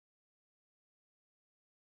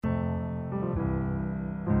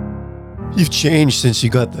You've changed since you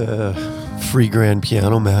got the free grand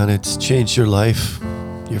piano, man. It's changed your life.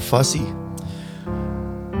 You're fussy.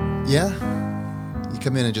 Yeah? You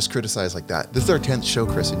come in and just criticize like that. This is our 10th show,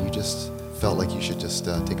 Chris, and you just felt like you should just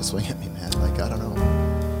take a swing at me, man. Like, I don't know.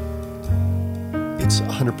 It's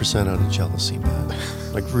 100% out of jealousy, man.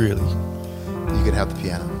 Like, really. You can have the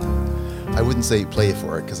piano. I wouldn't say play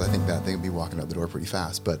for it, because I think that thing would be walking out the door pretty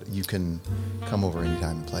fast, but you can come over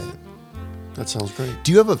anytime and play it. That sounds great.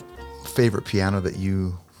 Do you have a favorite piano that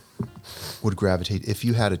you would gravitate if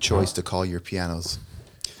you had a choice to call your pianos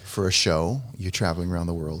for a show? You're traveling around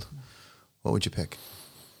the world. What would you pick?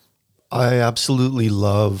 I absolutely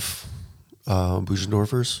love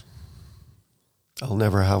Buchendorfers. I'll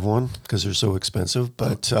never have one because they're so expensive,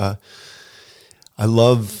 but I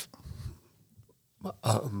love.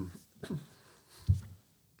 I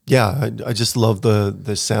just love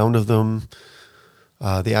the sound of them.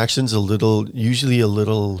 The action's usually a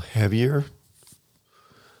little heavier,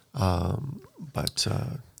 but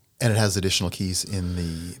And it has additional keys in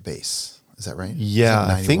the bass. Is that right? yeah, Is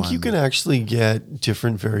it I think 91? you can actually get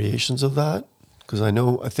different variations of that because I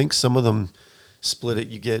think some of them split it.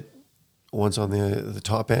 You get ones on the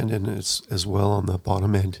top end and it's as well on the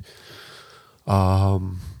bottom end.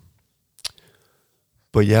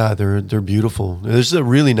 But yeah, they're beautiful. There's a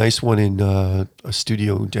really nice one in a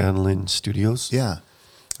studio, Dan Lin Studios. Yeah.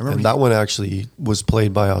 I remember And that one actually was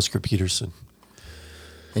played by Oscar Peterson.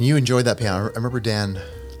 And you enjoyed that piano. I remember Dan.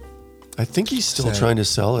 I think he's still Sad. trying to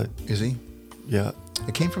sell it. Is he? Yeah.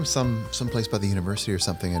 It came from some place by the university or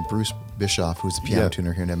something, and Bruce Bischoff, who's a piano Yeah.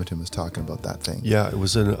 tuner here in Edmonton, was talking about that thing. Yeah, it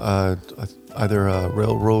was either a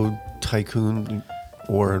railroad tycoon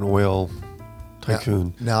or an oil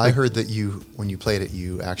tycoon. Now I heard that when you played it,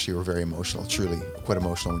 you actually were very emotional, truly quite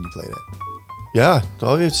emotional when you played it. Yeah,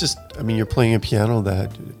 oh, it's just, you're playing a piano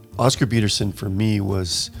that Oscar Peterson for me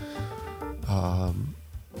was,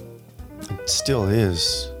 it still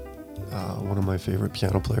is one of my favorite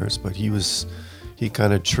piano players, but he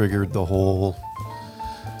kind of triggered the whole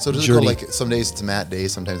So does it journey. go like some days it's Matt Day,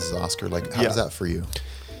 sometimes it's Oscar? Like how Yeah. is that for you?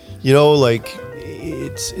 Like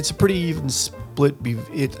it's a pretty even split.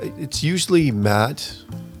 It's usually Matt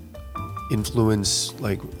influence,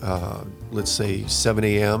 like let's say 7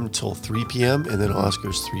 a.m. till 3 p.m. and then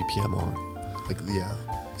Oscar's 3 p.m. on. Like yeah.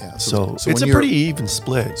 So so it's when a you're- pretty even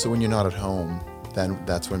split. So when you're not at home, then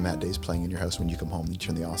that's when Matt Day's playing in your house. When you come home, you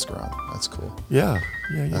turn the Oscar on. That's cool. Yeah,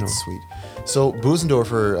 you know. That's sweet. So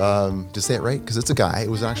Busendorfer, to say it right, because it's a guy. It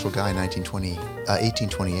was an actual guy in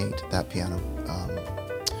 1828. That piano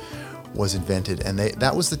was invented, and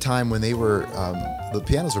that was the time when they were the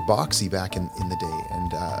pianos were boxy back in the day.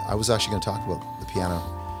 And I was actually going to talk about the piano.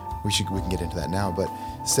 We can get into that now. But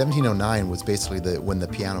 1709 was basically when the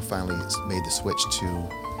piano finally made the switch to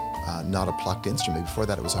not a plucked instrument. Before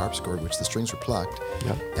that, it was a harpsichord, which the strings were plucked,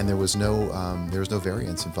 Yeah. and there was no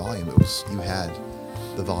variance in volume. It was you had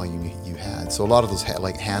the volume you had. So a lot of those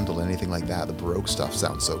like Handel and anything like that, the Baroque stuff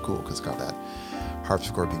sounds so cool because it's got that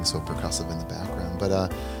harpsichord being so percussive in the background. But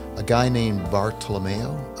a guy named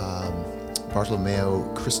Bartolomeo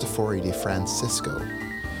Cristofori de Francisco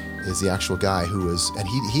is the actual guy who was, and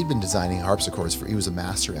he'd been designing harpsichords he was a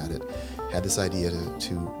master at it. Had this idea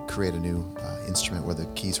to create a new instrument where the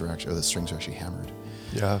keys were actually, or the strings were actually hammered.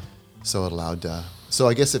 Yeah. So it allowed. So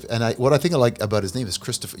I guess what I think I like about his name is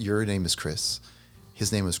Christopher. Your name is Chris.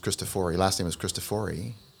 His name was Cristofori. Last name was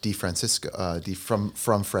Cristofori di Francisco.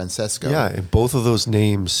 From Francesco. Yeah, and both of those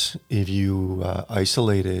names, if you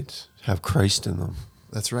isolate it, have Christ in them.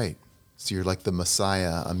 That's right. So you're like the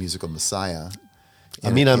Messiah, a musical Messiah.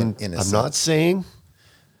 I'm in a not sense. saying,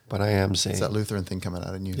 but I am saying. It's that Lutheran thing coming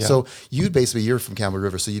out in you. Yeah. So you're from Campbell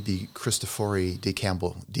River, so you'd be Cristofori de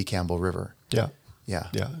Campbell River. Yeah. Yeah.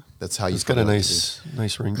 Yeah. That's how you. It's got a nice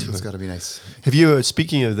ring to It's it. got to be nice. Have you,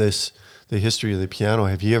 speaking of this, the history of the piano,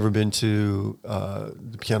 have you ever been to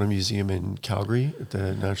the Piano Museum in Calgary at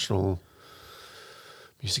the National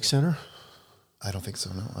Music Center? I don't think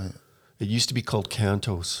so. No. It used to be called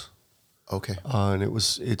Cantos. Okay. And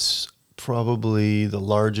it's probably the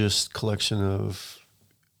largest collection of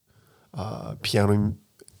piano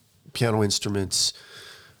instruments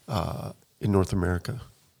in North America.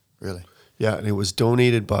 Really. Yeah, and it was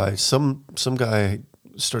donated by some guy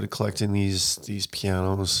started collecting these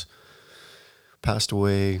pianos, passed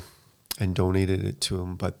away, and donated it to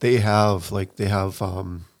him. But they have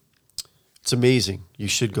it's amazing. You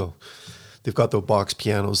should go. They've got the box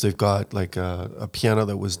pianos. They've got like a piano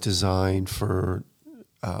that was designed for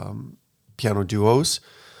piano duos,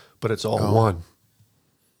 but it's all one.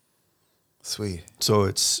 Sweet.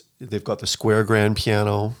 So they've got the square grand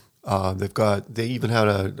piano. They even had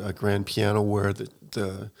a grand piano where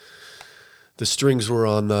the strings were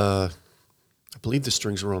on I believe the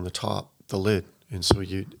strings were on the top, the lid, and so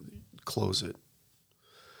you close it.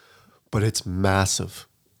 But it's massive.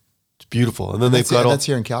 It's beautiful, and then they've got all. That's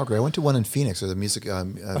here in Calgary. I went to one in Phoenix. There's a music, I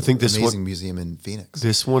think this amazing museum in Phoenix.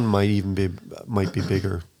 This one might be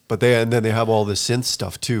bigger, but then they have all the synth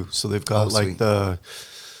stuff too. So they've got like sweet.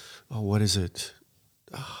 what is it?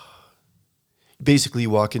 Basically, you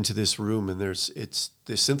walk into this room and it's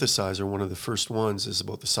the synthesizer. One of the first ones is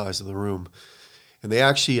about the size of the room, and they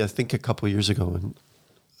actually, I think a couple of years ago, and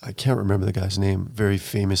I can't remember the guy's name, very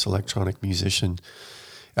famous electronic musician,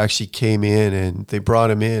 actually came in and they brought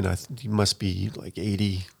him in. I think he must be like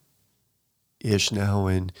 80-ish now,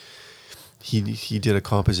 and he did a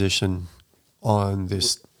composition on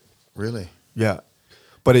this. Really? Yeah,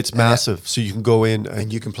 but it's massive, so you can go in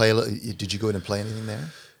and you can play. Did you go in and play anything there?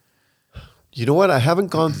 You know what? I haven't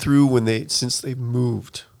gone through since they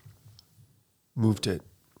moved it.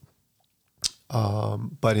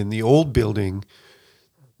 But in the old building,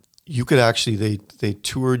 you could actually they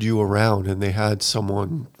toured you around and they had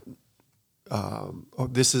someone.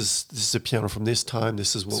 This is a piano from this time.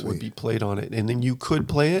 This is what would be played on it, and then you could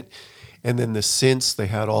play it. And then the synths they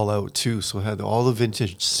had all out too, so it had all the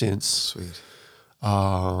vintage synths. Sweet.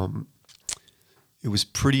 It was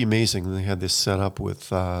pretty amazing. And they had this set up with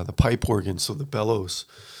the pipe organ, so the bellows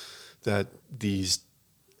that these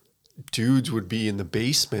dudes would be in the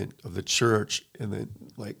basement of the church and then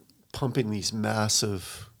like pumping these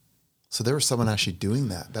massive. So there was someone actually doing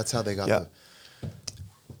that. That's how they got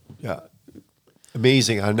Yeah,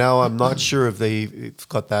 amazing. Now I'm not sure if they've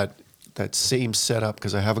got that same setup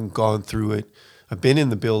because I haven't gone through it. I've been in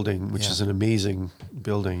the building, which is an amazing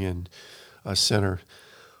building and a center,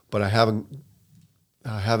 but I haven't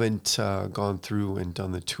gone through and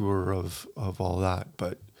done the tour of all that.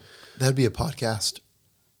 But that'd be a podcast.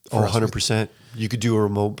 100%. You could do a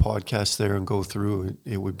remote podcast there and go through it.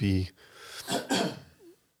 It would be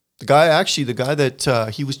the guy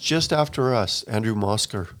that he was just after us, Andrew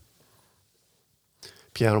Mosker,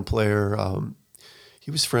 piano player. He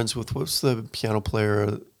was friends with, what's the piano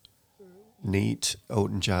player, Nate out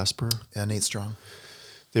in Jasper? Yeah, Nate Strong.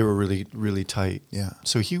 They were really, really tight. Yeah.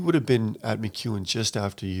 So he would have been at McEwen just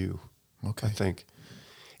after you, okay, I think.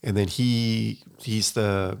 And then he's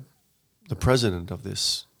the president of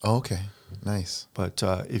this. Oh, okay, nice. But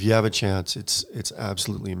if you have a chance, it's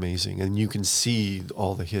absolutely amazing. And you can see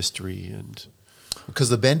all the history. And because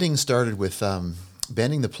the bending started with,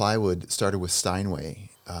 bending the plywood started with Steinway,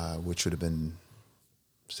 which would have been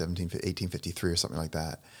 1853 or something like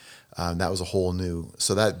that. That was a whole new,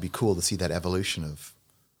 so that'd be cool to see that evolution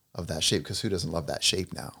of that shape, because who doesn't love that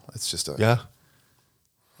shape now? It's just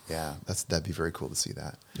that'd be very cool to see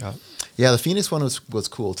that. Yeah, the Phoenix one was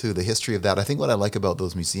cool too. The history of that. I think what I like about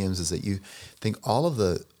those museums is that you think all of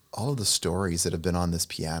the stories that have been on this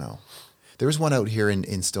piano. There was one out here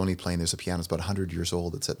in Stony Plain. There's a piano that's about 100 years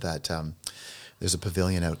old. It's at that. There's a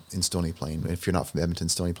pavilion out in Stony Plain. If you're not from Edmonton,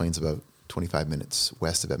 Stony Plain's about 25 minutes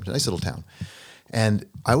west of Edmonton. Nice little town. And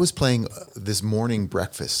I was playing this morning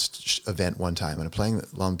breakfast event one time, and I'm playing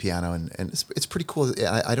on the piano, and it's pretty cool.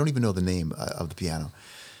 I don't even know the name of the piano.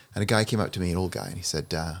 And a guy came up to me, an old guy, and he said,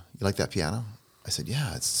 "You like that piano?" I said,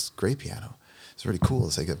 "Yeah, it's a great piano. It's really cool.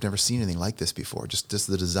 It's like I've never seen anything like this before. Just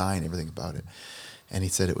the design, everything about it." And he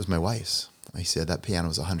said it was my wife's. He said that piano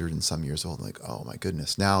was 100 and some years old. I'm like, oh my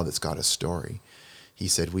goodness, now that's got a story. He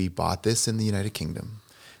said we bought this in the United Kingdom.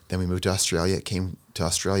 Then we moved to Australia. It came to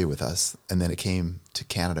Australia with us, and then it came to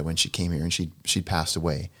Canada when she came here, and she'd passed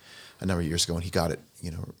away a number of years ago, and he got it,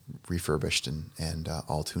 refurbished and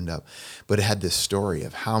all tuned up. But it had this story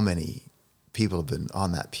of how many people have been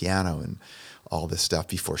on that piano and all this stuff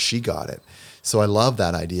before she got it. So I love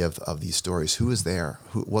that idea of these stories. Who was there?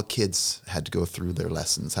 What kids had to go through their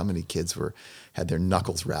lessons? How many kids had their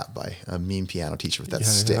knuckles rapped by a mean piano teacher with that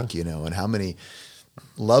stick, and how many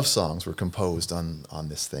love songs were composed on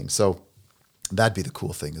this thing. So that'd be the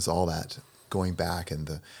cool thing, is all that going back,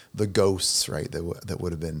 and the ghosts, right, that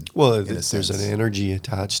would have been, there's an energy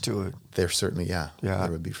attached to it. There certainly, there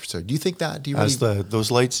would be for sure. Do you think that? Do you as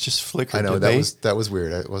those lights just flickered? I know that was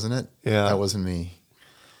weird, wasn't it? Yeah, that wasn't me.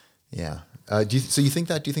 Yeah. Do you think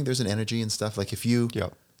that? Do you think there's an energy and stuff, like if you? Yeah.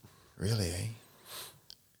 Really? Eh?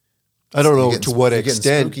 I don't know to what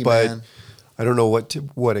extent, spooky, but man. I don't know to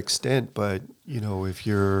what extent, but if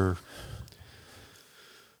you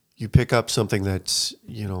pick up something that's,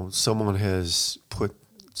 someone has put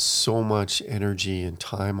so much energy and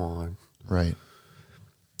time on. Right.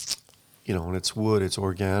 And it's wood, it's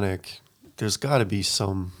organic. There's got to be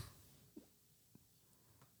something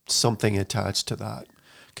attached to that.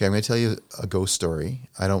 Okay, I'm going to tell you a ghost story.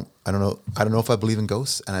 I don't know if I believe in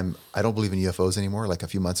ghosts, and I don't believe in UFOs anymore. Like a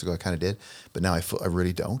few months ago, I kind of did, but now I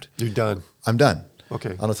really don't. You're done. I'm done.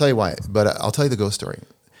 Okay. And I'll tell you why, but I'll tell you the ghost story.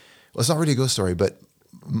 Well, it's not really a ghost story, but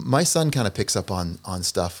my son kind of picks up on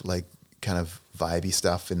stuff like kind of vibey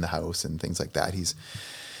stuff in the house and things like that.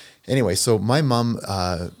 Anyway, so my mom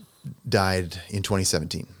died in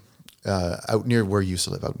 2017 out near where you used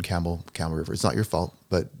to live, out in Campbell River. It's not your fault,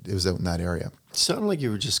 but it was out in that area. It sounded like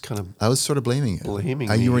you were just kind of... I was sort of blaming it.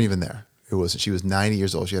 You weren't even there. It wasn't. She was 90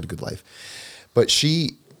 years old. She had a good life. But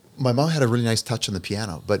my mom had a really nice touch on the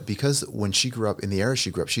piano. But because when she grew up, in the era she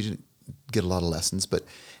grew up, she didn't get a lot of lessons. But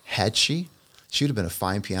had she would have been a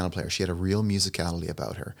fine piano player. She had a real musicality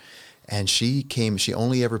about her. And she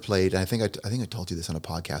only ever played, and I think I told you this on a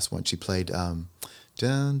podcast once, she played Birth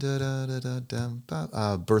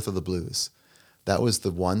of the Blues. That was the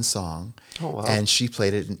one song. Oh, wow. And she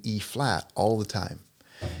played it in E flat all the time.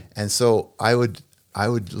 And so I would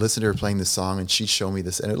listen to her playing this song, and she'd show me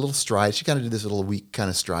this, and a little stride. She kind of did this little weak kind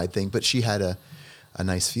of stride thing, but she had a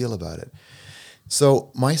nice feel about it. So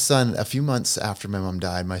my son, a few months after my mom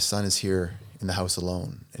died, my son is here in the house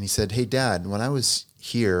alone. And he said, "Hey, Dad, when I was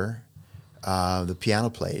here, the piano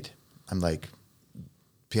played." I'm like,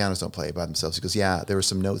 "Pianos don't play by themselves." He goes, "Yeah, there were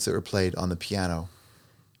some notes that were played on the piano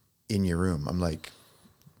in your room." I'm like,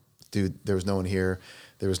 "Dude, there was no one here.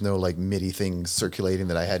 There was no like MIDI thing circulating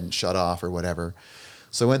that I hadn't shut off or whatever."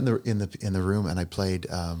 So I went in the room and I played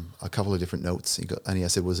a couple of different notes. I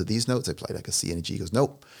said, "Was it these notes?" I played like a C and a G. He goes,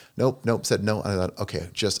 "Nope." Said no. And I thought, okay,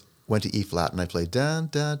 just went to E flat and I played da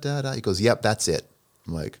da da da. He goes, "Yep, that's it."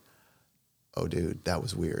 I'm like, "Oh, dude, that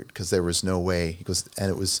was weird," because there was no way. He goes, and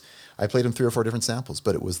it was. I played him 3 or 4 different samples,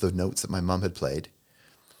 but it was the notes that my mom had played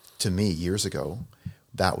to me years ago.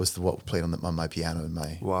 That was what played on my piano in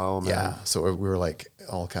my... Wow, man. Yeah, so we were like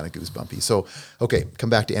all kind of goosebumpy. So, okay, come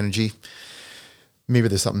back to energy. Maybe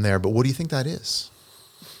there's something there, but what do you think that is?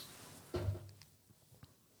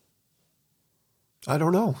 I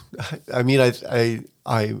don't know. I mean,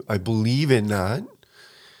 I believe in that.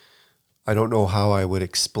 I don't know how I would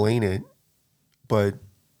explain it, but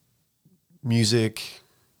music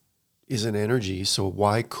is an energy, so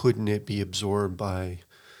why couldn't it be absorbed by...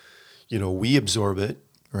 we absorb it.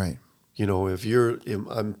 Right. If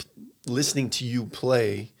I'm listening to you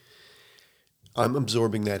play, I'm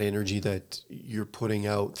absorbing that energy that you're putting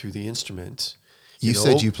out through the instrument. You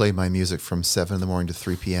said you play my music from 7 in the morning to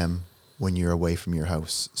 3 p.m. when you're away from your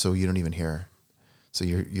house, so you don't even hear. So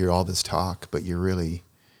you're all this talk, but you're really,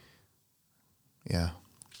 yeah,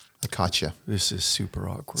 I caught you. This is super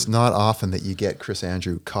awkward. It's not often that you get Chris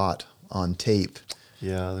Andrew caught on tape.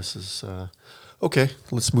 Yeah, this is... Okay,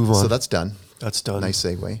 let's move on. So that's done. That's done. Nice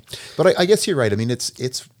segue. But I guess you're right. I mean,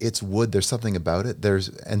 it's wood. There's something about it.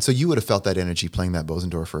 And so you would have felt that energy playing that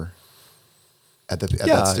Bosendorfer at that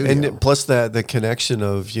studio. And plus the connection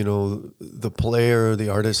of the player, the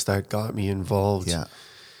artist that got me involved. Yeah.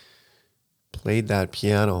 Played that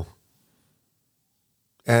piano,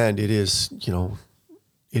 and it is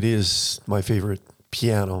my favorite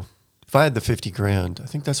piano. If I had the $50,000, I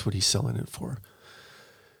think that's what he's selling it for.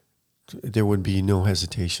 There would be no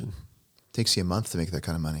hesitation. Takes you a month to make that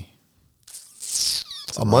kind of money.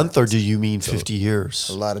 A month, or do you mean 50 years?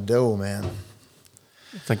 A lot of dough, man.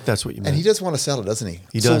 I think that's what you meant. And he does want to sell it, doesn't he?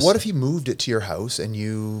 He does. So what if he moved it to your house and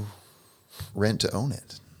you rent to own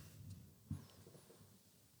it?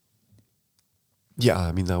 Yeah,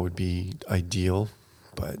 I mean, that would be ideal,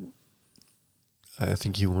 but I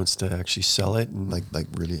think he wants to actually sell it. And like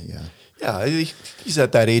really, yeah. Yeah, he's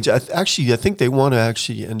at that age. I think they want to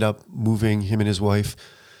actually end up moving, him and his wife,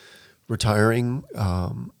 retiring.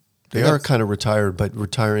 They are kind of retired, but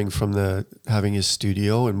retiring from having his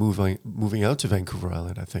studio and moving out to Vancouver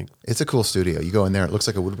Island, I think. It's a cool studio. You go in there, it looks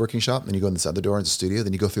like a woodworking shop. Then you go in this other door, and it's a studio.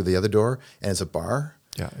 Then you go through the other door, and it's a bar.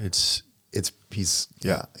 Yeah, he's.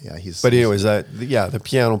 But anyways, the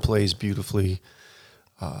piano plays beautifully.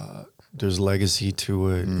 There's legacy to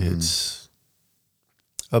it. Mm-hmm. It's.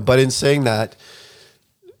 But in saying that,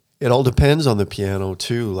 it all depends on the piano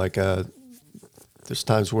too. Like, there's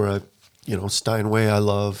times where Steinway, I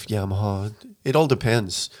love Yamaha. It all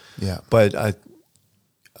depends. Yeah. But I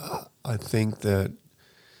think that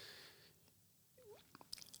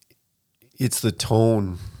it's the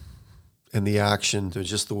tone and the action,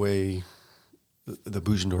 just the way the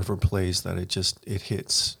Bosendorfer plays that it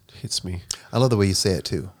hits me. I love the way you say it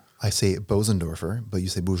too. I say Bosendorfer, but you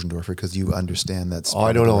say Bosendorfer because you understand that. Oh,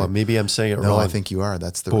 I don't know. Maybe I'm saying it wrong. No, I think you are.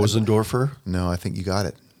 That's the Bosendorfer? No, I think you got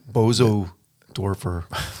it. Bosendorfer.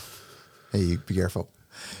 Hey, be careful.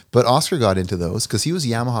 But Oscar got into those because he was a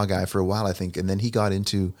Yamaha guy for a while, I think, and then he got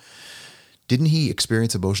into Didn't he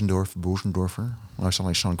experience a Bosendorfer? Well, I sound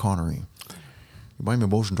like Sean Connery. You buy me a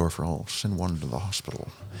Bosendorfer, I'll send one to the hospital.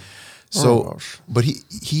 So, but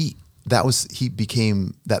that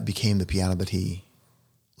became the piano that he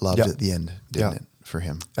loved at the end, didn't it, for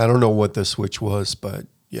him? I don't know what the switch was, but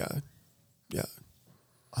yeah.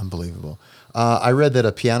 Unbelievable. I read that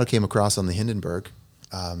a piano came across on the Hindenburg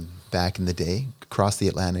back in the day, across the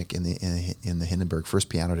Atlantic in the Hindenburg, first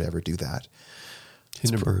piano to ever do that.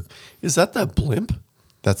 Hindenburg. Is that blimp?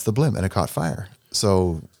 That's the blimp, and it caught fire.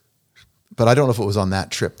 So, but I don't know if it was on that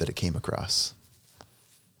trip that it came across.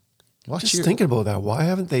 Just thinking about that, why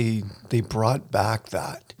haven't they brought back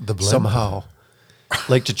the blimp somehow?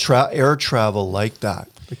 Like to air travel like that.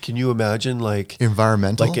 Like, can you imagine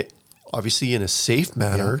environmental? Like obviously in a safe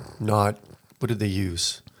manner, not, what did they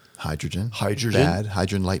use? Hydrogen. Hydrogen. Bad.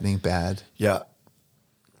 Hydrogen lightning, bad. Yeah.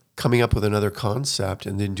 Coming up with another concept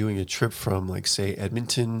and then doing a trip from say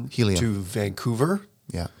Edmonton to Vancouver.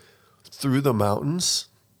 Yeah. Through the mountains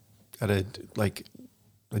at a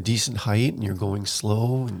decent height, and you're going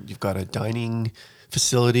slow, and you've got a dining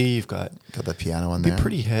facility. You've got the piano on there. It'd be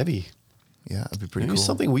pretty heavy. Yeah, it'd be pretty Maybe cool.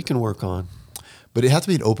 Something we can work on. But it has to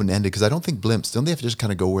be an open-ended, because I don't think blimps, don't they have to just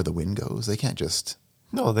kind of go where the wind goes? They can't just...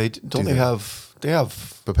 No, they don't. They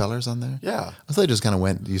have propellers on there? Yeah. I thought they just kind of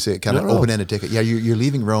went, you say, kind of open-ended ticket. Yeah, you're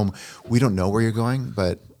leaving Rome. We don't know where you're going,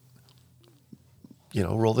 but...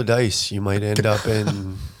 roll the dice. You might end up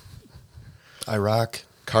in Iraq.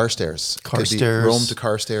 Carstairs. Carstairs. Rome to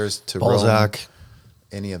Carstairs to Balzac. Rome.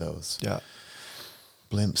 Any of those. Yeah.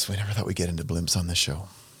 Blimps. We never thought we'd get into blimps on this show.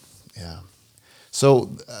 Yeah. So,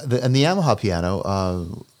 the Yamaha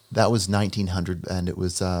piano, that was 1900, and it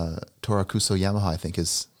was Torakuso Yamaha, I think,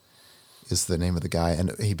 is the name of the guy,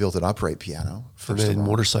 and he built an upright piano. First of all.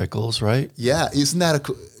 Motorcycles, right? Yeah, isn't that a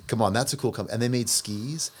cool... Come on, that's a cool company. And they made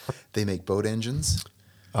skis. They make boat engines.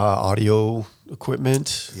 Audio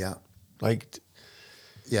equipment. Yeah.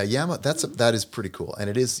 Yeah, Yamaha, that is pretty cool. And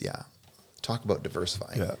it is, talk about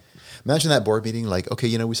diversifying. Yeah. Imagine that board meeting,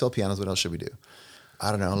 okay, we sell pianos, what else should we do? I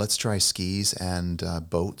don't know, let's try skis and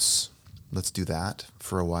boats. Let's do that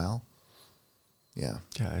for a while. Yeah.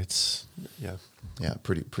 Yeah, Yeah,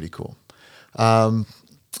 pretty cool. The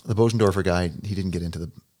Bosendorfer guy, he didn't get into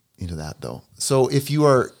that though. So if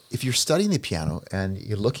you're studying the piano and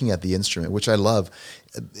you're looking at the instrument, which I love,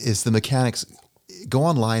 is the mechanics. Go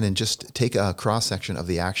online and just take a cross section of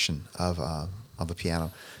the action of a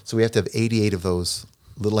piano. So we have to have 88 of those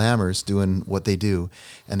little hammers doing what they do,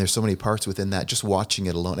 and there's so many parts within that. Just watching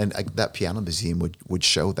it alone, and that piano museum would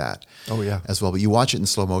show that. Oh yeah, as well. But you watch it in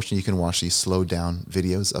slow motion. You can watch these slowed down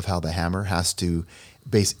videos of how the hammer has to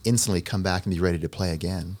instantly come back and be ready to play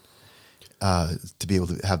again. To be able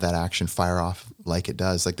to have that action fire off like it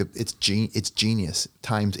does, it's genius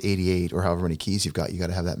times 88 or however many keys you've got. You got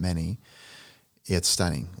to have that many. It's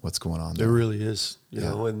stunning what's going on there. It really is, you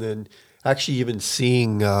know. And then actually even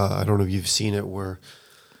seeing, I don't know if you've seen it, where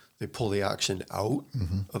they pull the action out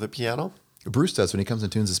of the piano. Bruce does when he comes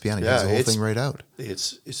and tunes his piano. He has the whole thing right out.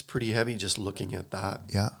 It's pretty heavy just looking at that.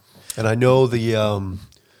 Yeah. And I know the,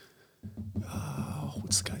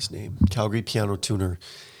 what's the guy's name? Calgary piano tuner.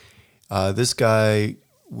 This guy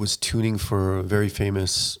was tuning for a very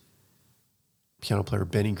famous piano player,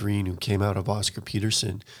 Benny Green, who came out of Oscar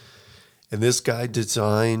Peterson. And this guy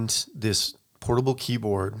designed this portable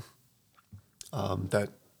keyboard that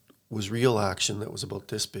was real action, that was about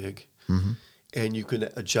this big. Mm-hmm. And you could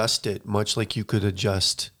adjust it much like you could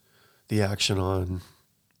adjust the action on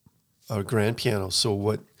a grand piano. So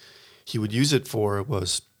what he would use it for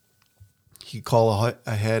was he'd call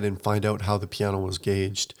ahead and find out how the piano was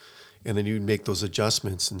gauged. And then he would make those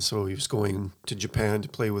adjustments. And so he was going to Japan to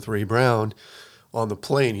play with Ray Brown. On the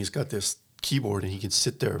plane, he's got this keyboard, and he could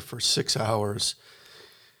sit there for 6 hours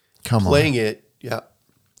playing it. Yeah.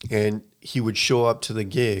 And he would show up to the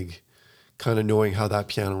gig kind of knowing how that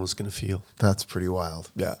piano was going to feel. That's pretty wild.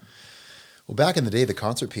 Yeah. Well, back in the day, the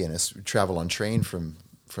concert pianists would travel on train from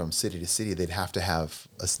city to city. They'd have to have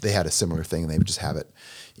they had a similar thing. They would just have it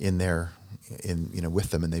with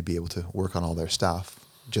them, and they'd be able to work on all their stuff.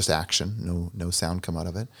 Just action, no sound come out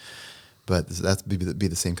of it. But that'd be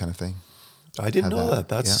the same kind of thing. I didn't know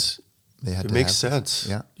that. It makes sense.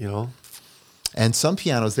 Yeah. You know? And some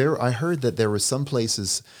pianos I heard that there were some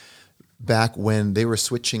places back when they were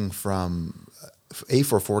switching from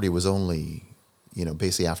A440 was only,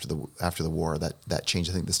 basically after the war that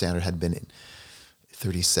changed. I think the standard had been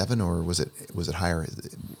 37, or was it higher?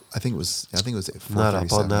 I think it was 437. Not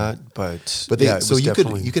up on that, but so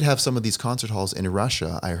you could have some of these concert halls in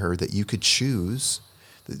Russia. I heard that you could choose.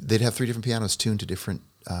 They'd have 3 different pianos tuned to different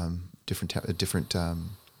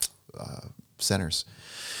centers.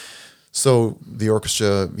 So the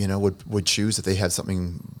orchestra, would choose if they had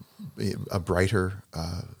something, a brighter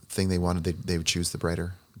thing they wanted, they would choose the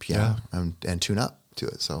brighter piano and tune up to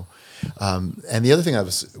it. So, and the other thing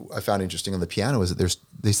I found interesting on the piano is that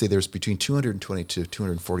they say there's between 220 to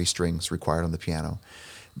 240 strings required on the piano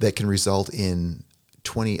that can result in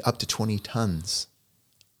up to 20 tons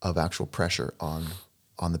of actual pressure on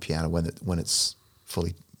the piano when it's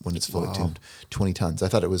fully tuned. 20 tons. I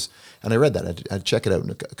thought it was, and I read that. I'd check it out in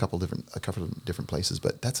a couple of different places,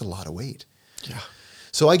 but that's a lot of weight. Yeah.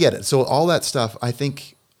 So I get it. So all that stuff, I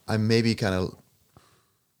think I maybe kind of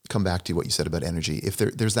come back to what you said about energy. If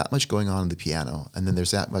there's that much going on in the piano, and then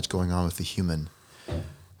there's that much going on with the human,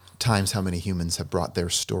 times how many humans have brought their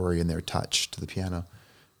story and their touch to the piano.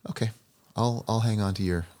 Okay, I'll hang on to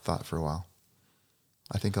your thought for a while.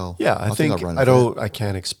 I think I'll. Yeah, I think I'll run I with don't. it. I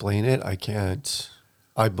can't explain it. I can't.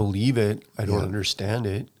 I believe it. I don't understand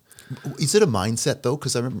it. Is it a mindset though?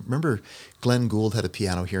 Because I remember Glenn Gould had a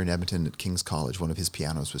piano here in Edmonton at King's College. One of his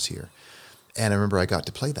pianos was here, and I remember I got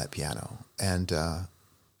to play that piano, and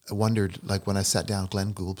I wondered, like, when I sat down,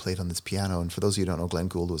 Glenn Gould played on this piano. And for those of you who don't know, Glenn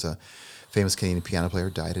Gould was a famous Canadian piano player.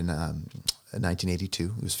 Died in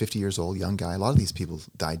 1982. He was 50 years old, young guy. A lot of these people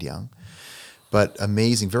died young, but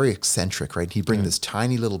amazing, very eccentric. Right? He'd bring this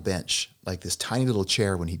tiny little bench, like this tiny little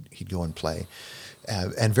chair, when he'd go and play.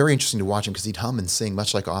 And very interesting to watch him because he'd hum and sing,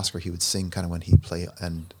 much like Oscar. He would sing kind of when he'd play,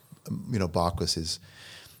 and Bach was his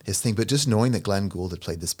thing. But just knowing that Glenn Gould had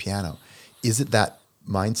played this piano, is it that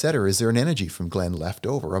mindset, or is there an energy from Glenn left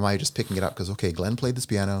over? Or am I just picking it up because, okay, Glenn played this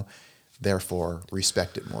piano, therefore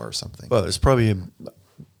respect it more or something? Well, it's probably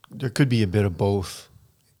there could be a bit of both.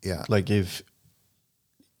 Yeah. Like I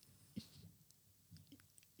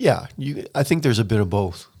think there's a bit of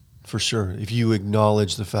both for sure. If you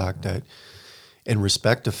acknowledge the fact that, and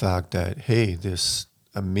respect the fact that, hey, this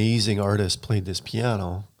amazing artist played this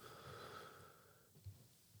piano,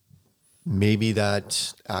 maybe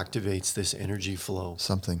that activates this energy flow.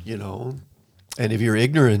 Something. And if you're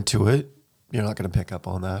ignorant to it, you're not going to pick up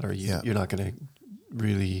on that, or you're not going to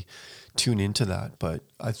really tune into that. But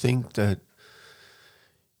I think that,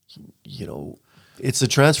 it's a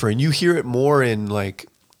transfer, and you hear it more in, like,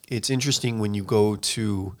 it's interesting when you go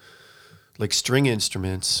to like string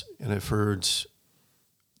instruments, and I've heard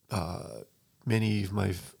many of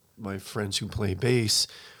my friends who play bass,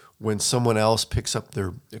 when someone else picks up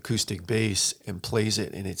their acoustic bass and plays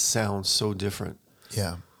it, and it sounds so different.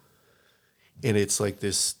 Yeah. And it's like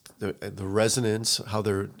this, the resonance, how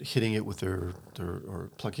they're hitting it with their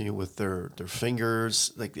or plucking it with their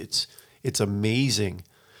fingers, like it's amazing.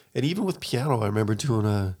 And even with piano, I remember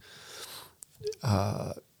doing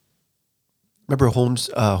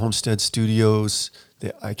Homestead Studios.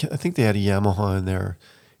 I think they had a Yamaha in there.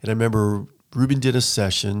 And I remember Ruben did a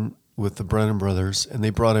session with the Brennan brothers, and they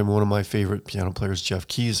brought in one of my favorite piano players, Jeff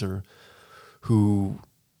Keyser, who,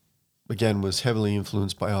 again, was heavily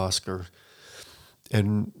influenced by Oscar.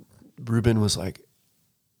 And Ruben was like,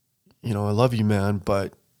 I love you, man,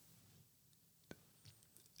 but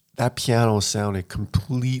that piano sounded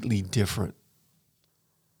completely different.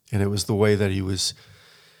 And it was the way that he was,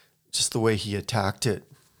 just the way he attacked it.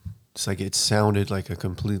 It's like it sounded like a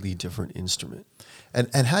completely different instrument.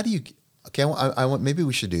 And how do you? Okay, I want. Maybe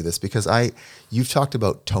we should do this because you've talked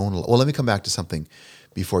about tonal. Well, let me come back to something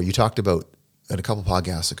before. You talked about a couple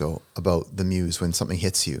podcasts ago about the muse when something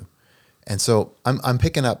hits you, and so I'm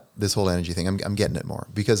picking up this whole energy thing. I'm getting it more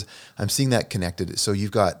because I'm seeing that connected. So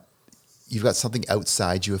you've got something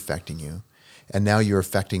outside you affecting you, and now you're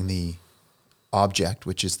affecting the object,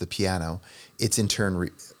 which is the piano. It's in turn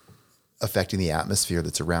affecting the atmosphere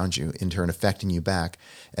that's around you, in turn affecting you back,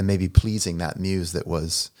 and maybe pleasing that muse that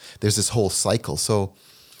was, there's this whole cycle. So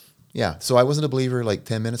yeah, so I wasn't a believer like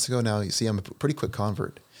 10 minutes ago. Now you see, I'm a pretty quick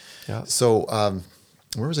convert. Yeah. So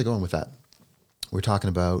where was I going with that? We're talking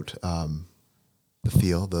about the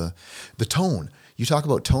feel, the tone. You talk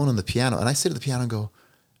about tone on the piano, and I sit at the piano and go,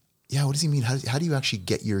 yeah, what does he mean? How do you actually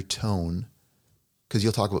get your tone? Because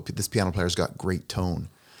you'll talk about this piano player's got great tone.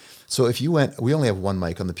 So if you went, we only have one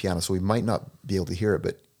mic on the piano, so we might not be able to hear it,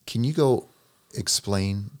 but can you go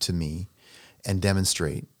explain to me and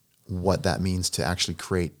demonstrate what that means to actually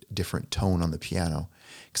create different tone on the piano?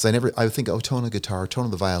 Because I think, tone of the guitar, tone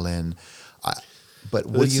of the violin. But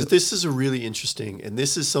this is a really interesting, and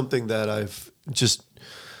this is something that I've just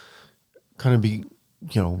kind of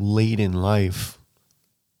late in life,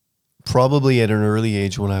 probably at an early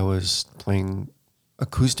age when I was playing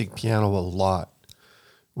acoustic piano a lot.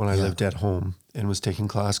 When I lived at home and was taking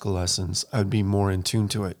classical lessons, I'd be more in tune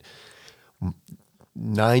to it.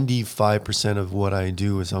 95% of what I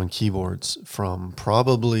do is on keyboards, from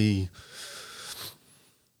probably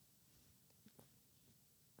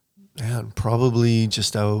Man, probably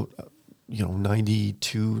just out,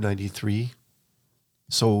 92, 93.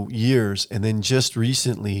 So years. And then just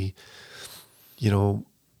recently,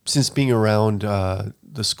 since being around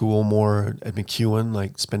the school more at McEwen,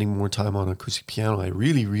 like spending more time on acoustic piano, I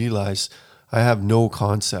really realized I have no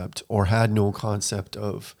concept or had no concept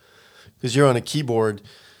of, because you're on a keyboard,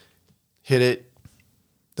 hit it,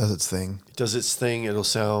 Does its thing. it does its thing,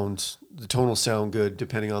 the tone will sound good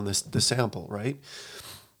depending on the sample, right?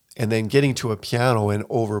 And then getting to a piano and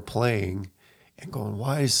overplaying and going,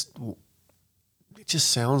 it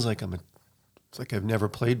just sounds like it's like I've never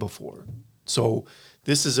played before. So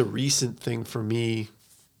this is a recent thing for me,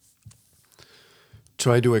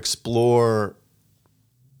 trying to explore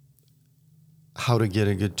how to get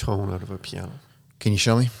a good tone out of a piano. Can you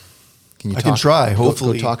show me? Can you I can try,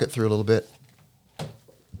 hopefully. Go talk it through a little bit.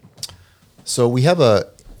 So we have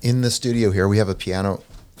in the studio here, we have a piano,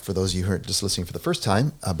 for those of you who are just listening for the first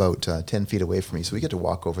time, about 10 feet away from me. So we get to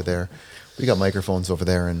walk over there. We got microphones over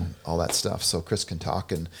there and all that stuff. So Chris can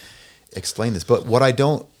talk and explain this. But what I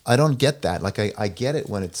don't get that. Like I get it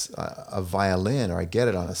when it's a violin, or I get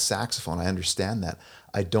it on a saxophone. I understand that.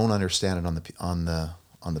 I don't understand it on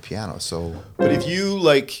the piano. So, but if you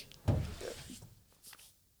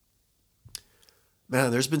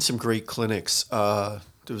man, there's been some great clinics.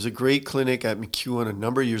 There was a great clinic at McEwen a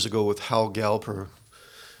number of years ago with Hal Galper,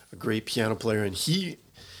 a great piano player, and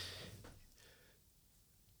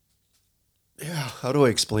how do I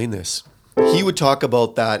explain this? He would talk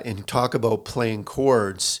about that and talk about playing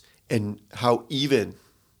chords and how even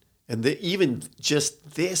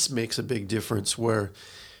just this makes a big difference, where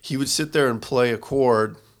he would sit there and play a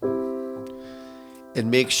chord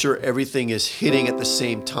and make sure everything is hitting at the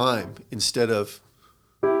same time instead of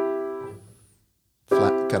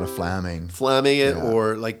kind of flamming it,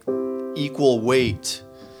 or like equal weight.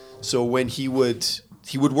 So when he would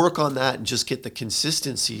work on that and just get the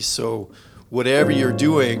consistency. So whatever you're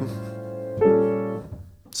doing,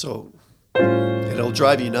 so it'll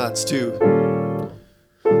drive you nuts too.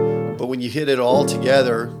 But when you hit it all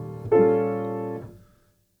together,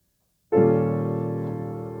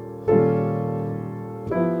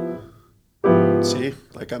 see,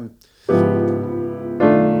 like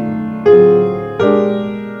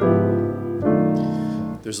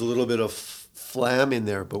there's a little bit of flam in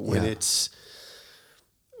there, but when it's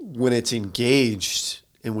engaged,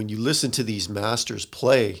 and when you listen to these masters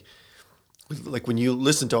play, like when you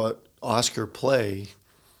listen to Oscar play,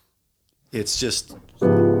 it's just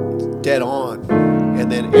dead on. And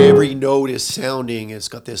then every note is sounding, it's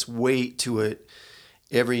got this weight to it.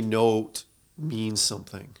 Every note means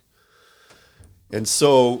something. And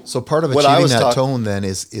so part of achieving that tone then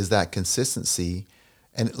is that consistency.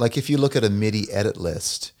 And like if you look at a MIDI edit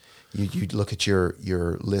list, you look at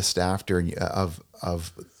your list after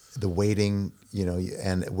of the weighting,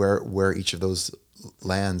 and where each of those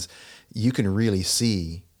lands, you can really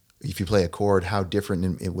see, if you play a chord, how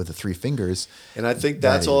different with the three fingers. And I think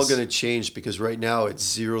that's all going to change, because right now it's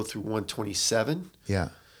 0 through 127. Yeah.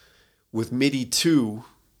 With MIDI 2,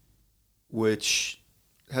 which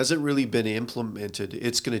hasn't really been implemented,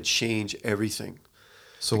 it's going to change everything.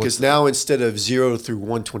 So because now instead of 0 through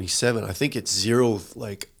 127, I think it's 0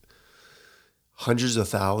 like hundreds of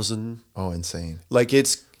thousand. Oh, insane! Like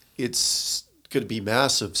it's going to be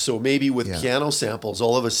massive. So maybe with piano samples,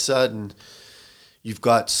 all of a sudden, you've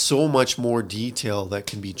got so much more detail that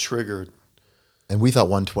can be triggered. And we thought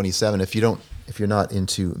 127. If you're not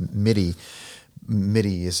into MIDI.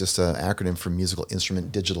 MIDI is just an acronym for Musical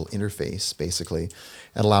Instrument Digital Interface, basically. It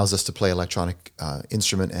allows us to play electronic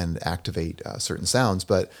instrument and activate certain sounds,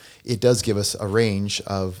 but it does give us a range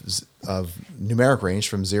of numeric range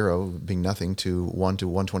from 0 being nothing to 1 to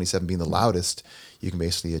 127 being the loudest you can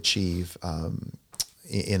basically achieve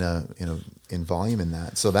in volume in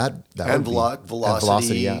that. So that and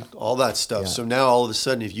velocity, all that stuff. Yeah. So now all of a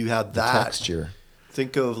sudden, if you have that texture,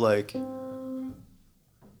 think of like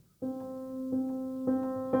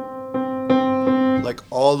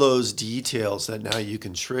all those details that now you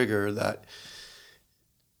can trigger, that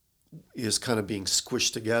is kind of being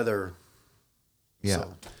squished together. Yeah.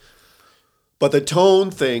 So. But the tone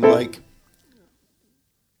thing, like,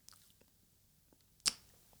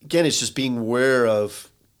 again, it's just being aware of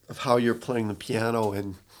how you're playing the piano,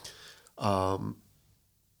 and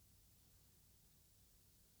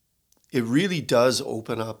it really does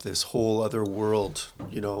open up this whole other world,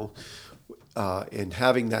 and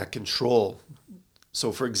having that control.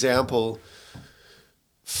 So, for example,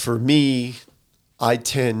 for me, I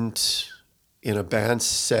tend, in a band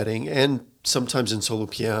setting and sometimes in solo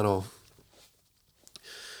piano,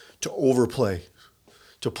 to overplay,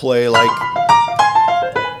 to play like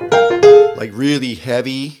like really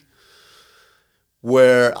heavy,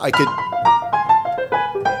 where I could,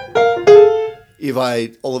 if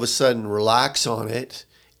I all of a sudden relax on it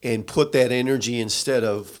and put that energy instead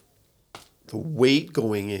of the weight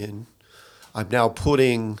going in, I'm now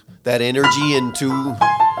putting that energy into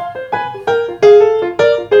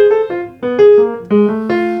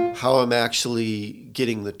how I'm actually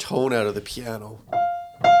getting the tone out of the piano.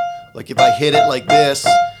 Like if I hit it like this,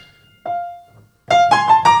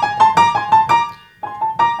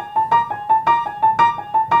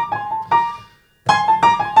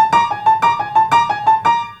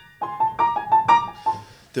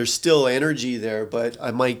 there's still energy there, but I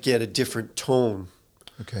might get a different tone.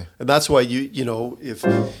 Okay. And that's why you know, if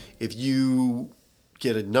you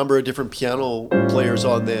get a number of different piano players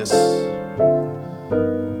on this,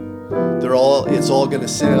 it's all going to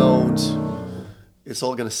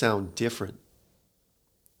sound different.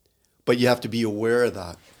 But you have to be aware of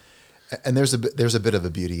that. And there's a bit of a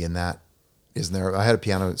beauty in that, isn't there? I had a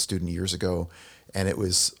piano student years ago, and it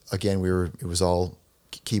was, again, it was all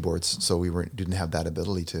keyboards, so didn't have that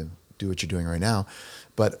ability to do what you're doing right now.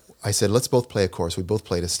 But I said, let's both play a chord. So we both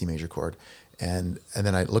played a C major chord, and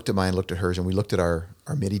then I looked at mine, looked at hers, and we looked at our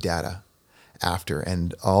MIDI data after,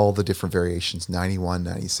 and all the different variations, 91,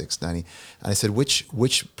 96, 90. And I said, which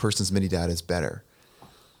person's MIDI data is better?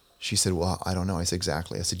 She said, well, I don't know. I said,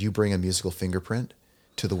 exactly. I said, you bring a musical fingerprint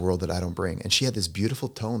to the world that I don't bring. And she had this beautiful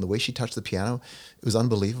tone. The way she touched the piano, it was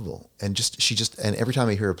unbelievable. And and every time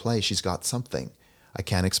I hear her play, she's got something. I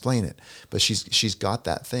can't explain it, but she's got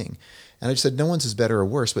that thing. And I just said, no one's is better or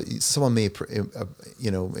worse, but someone may,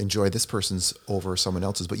 enjoy this person's over someone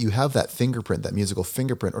else's. But you have that fingerprint, that musical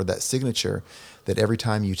fingerprint, or that signature, that every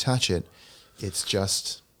time you touch it, it's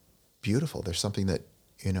just beautiful. There's something that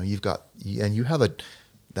you've got, and you have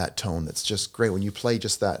that tone that's just great. When you play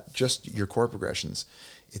just your chord progressions,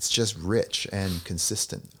 it's just rich and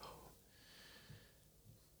consistent.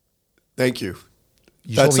 Thank you.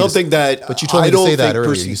 But you told me to say that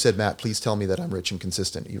earlier. You said, Matt, please tell me that I'm rich and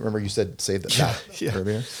consistent. You remember you said say that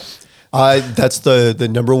earlier? That's the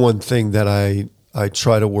number one thing that I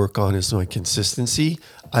try to work on is my consistency.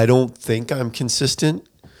 I don't think I'm consistent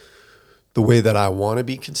the way that I want to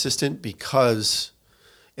be consistent because,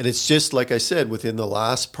 and it's just like I said, within the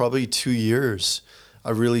last probably 2 years, I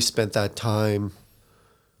really spent that time.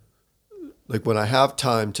 Like when I have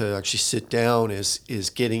time to actually sit down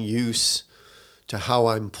is getting used to how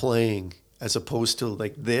I'm playing, as opposed to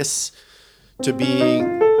like this, to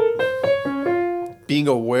being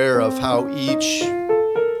aware of how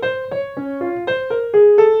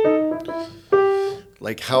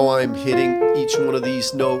how I'm hitting each one of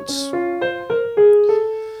these notes.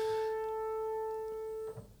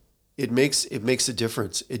 It makes a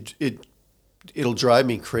difference. It'll drive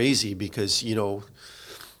me crazy because, a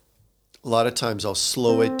lot of times I'll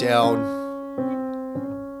slow it down.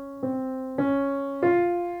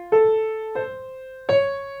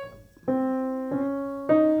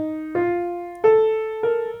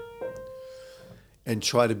 And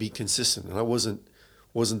try to be consistent, and I wasn't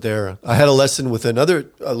there. I had a lesson with another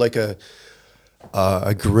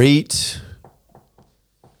a great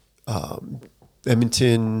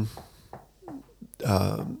Edmonton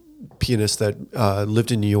pianist that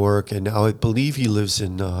lived in New York, and now I believe he lives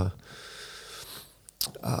in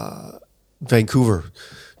Vancouver,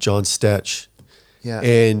 John Stetch. Yeah.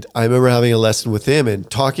 And I remember having a lesson with him and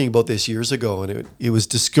talking about this years ago, and it was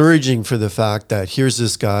discouraging for the fact that here's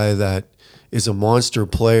this guy that is a monster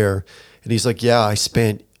player. And he's like, yeah, I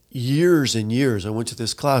spent years and years. I went to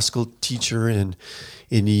this classical teacher in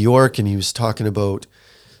New York, and he was talking about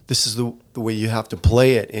this is the way you have to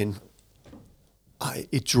play it. And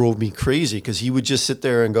it drove me crazy because he would just sit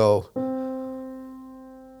there and go,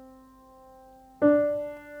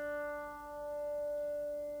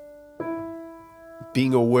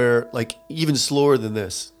 being aware, like even slower than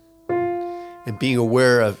this, and being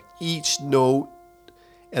aware of each note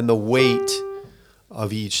and the weight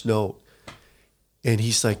of each note. And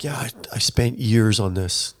he's like, yeah, I spent years on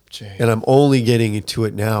this. And I'm only getting into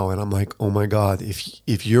it now. And I'm like, oh my God,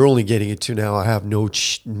 if you're only getting into now, I have no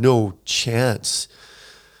chance.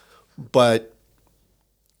 But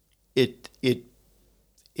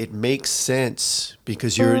it makes sense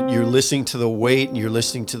because you're listening to the weight and you're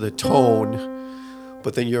listening to the tone,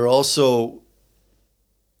 but then you're also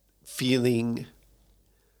feeling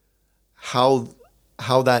how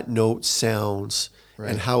that note sounds, right,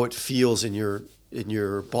 and how it feels in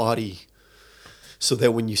your body, so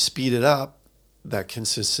that when you speed it up, that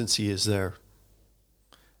consistency is there.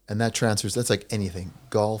 And that transfers. That's like anything,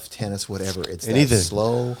 golf, tennis, whatever. It's anything. That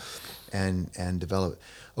slow and develop it.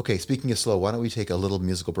 Okay, speaking of slow, why don't we take a little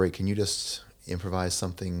musical break? Can you just improvise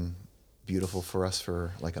something beautiful for us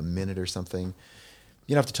for like a minute or something?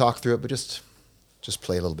 You don't have to talk through it, but just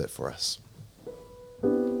play a little bit for us.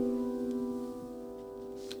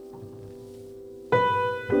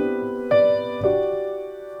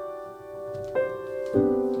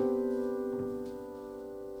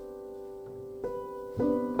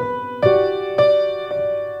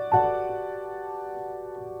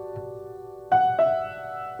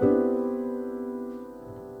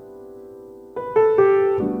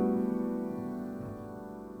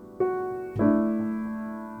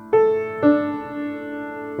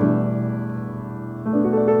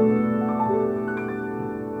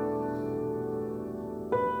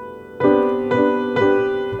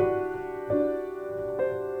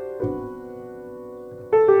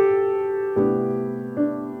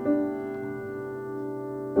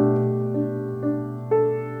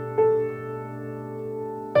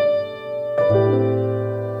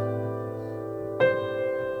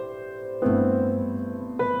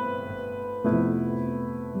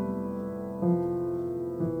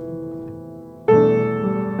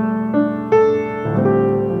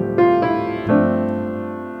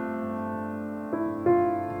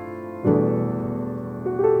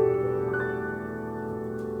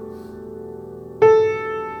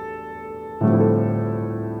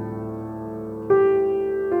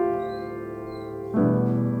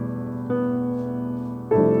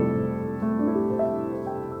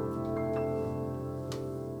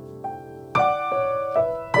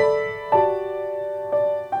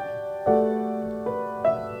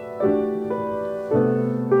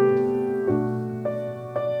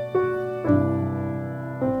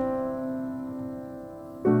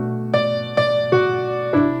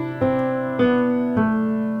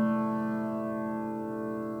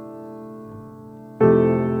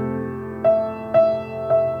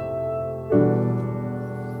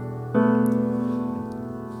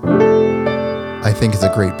 I think it's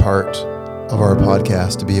a great part of our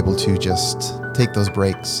podcast to be able to just take those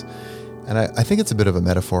breaks. And I think it's a bit of a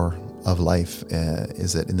metaphor of life,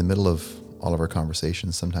 is that in the middle of all of our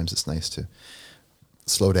conversations, sometimes it's nice to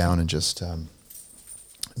slow down and just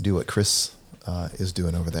do what Chris is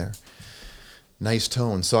doing over there. Nice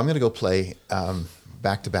tone. So I'm going to go play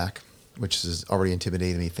back to back, which is already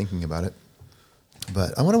intimidating me thinking about it.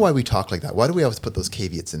 But I wonder why we talk like that. Why do we always put those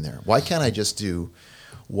caveats in there? Why can't I just do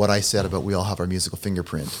what I said about we all have our musical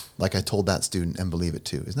fingerprint, like I told that student, and believe it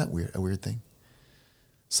too? Isn't that weird? A weird thing?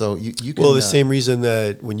 So you can... Well, the same reason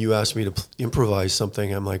that when you ask me to improvise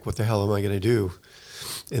something, I'm like, what the hell am I going to do?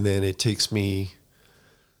 And then it takes me...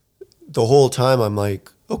 The whole time I'm like,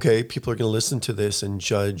 okay, people are going to listen to this and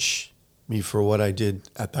judge me for what I did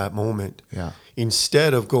at that moment. Yeah.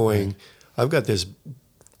 Instead of going, I've got this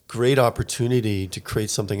great opportunity to create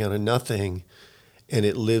something out of nothing, and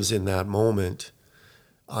it lives in that moment.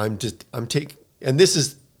 I'm just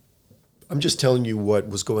telling you what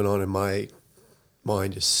was going on in my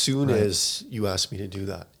mind as soon as you asked me to do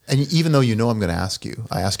that. And even though you know I'm going to ask you,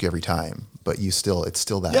 I ask you every time, but it's still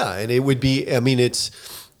that. Yeah, and it would be, I mean, it's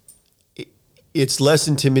less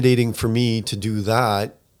intimidating for me to do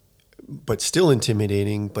that, but still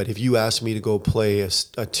intimidating. But if you ask me to go play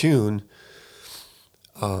a tune,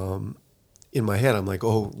 in my head, I'm like,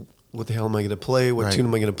 oh, what the hell am I going to play? What tune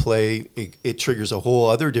am I going to play? It triggers a whole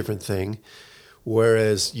other different thing.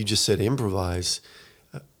 Whereas you just said improvise,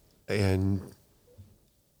 and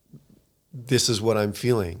this is what I'm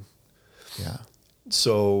feeling. Yeah.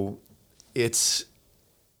 So it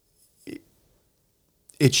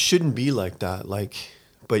shouldn't be like that.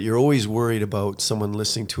 But you're always worried about someone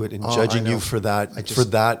listening to it and judging you for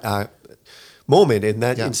that moment. And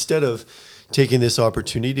that instead of taking this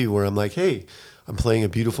opportunity where I'm like, hey, I'm playing a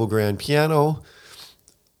beautiful grand piano.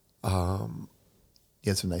 You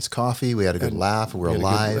had some nice coffee. We had a good laugh. We're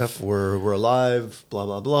alive. We're alive. Blah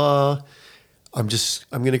blah blah. I'm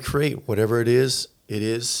going to create whatever it is.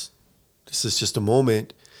 This is just a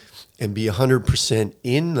moment, and be 100%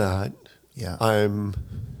 in that. Yeah. I'm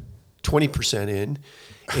 20% in,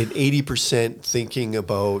 and 80% thinking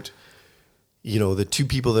about, the two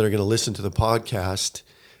people that are going to listen to the podcast.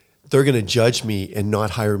 They're going to judge me and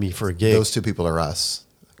not hire me for a gig. Those two people are us.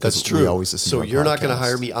 That's true. We always listen to our you're podcast. not going to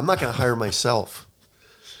hire me. I'm not going to hire myself.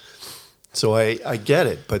 So I get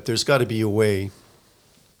it, but there's got to be a way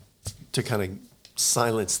to kind of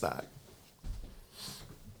silence that.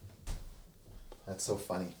 That's so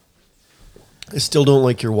funny. I still don't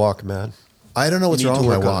like your walk, man. I don't know what's wrong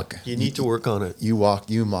with my walk. You need to work on it. You mocked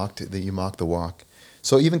the walk.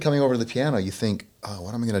 So even coming over to the piano, you think, oh,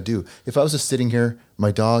 what am I going to do? If I was just sitting here,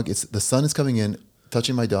 my dog, the sun is coming in,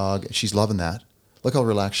 touching my dog. She's loving that. Look how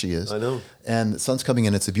relaxed she is. I know. And the sun's coming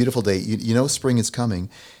in. It's a beautiful day. You know spring is coming.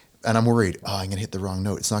 And I'm worried, I'm going to hit the wrong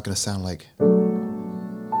note. It's not going to sound like...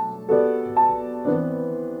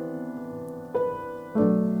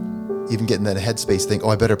 Even getting that headspace thing,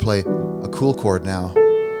 I better play a cool chord now.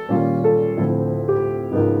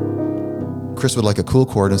 Chris would like a cool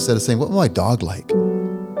chord instead of saying, what will my dog like?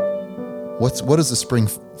 What does the spring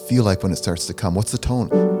feel like when it starts to come? What's the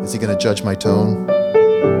tone? Is he going to judge my tone?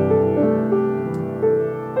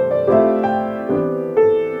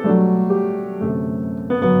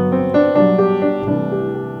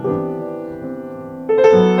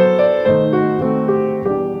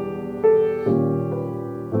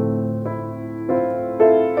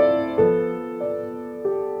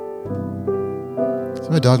 So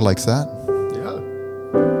my dog likes that.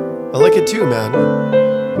 Yeah. I like it too, man.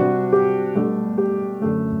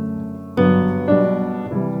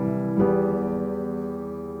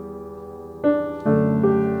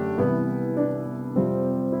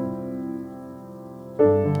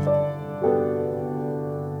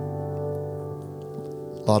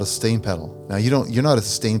 A lot of sustain pedal. Now you're not a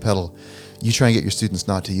sustain pedal. You try and get your students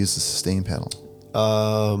not to use the sustain pedal.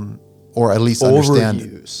 Or at least understand.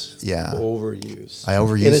 Overuse. Yeah. Overuse. I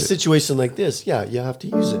overuse in a it. situation like this, yeah, you have to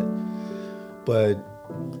use it. But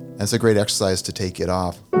it's a great exercise to take it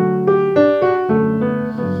off. You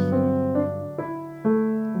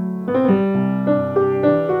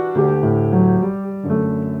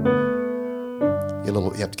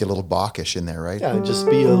have to get a little Bach-ish in there, right? yeah, just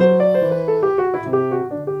be a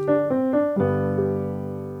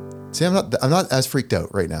See, I'm not as freaked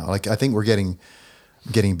out right now. Like I think we're getting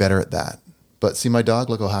better at that. But see my dog,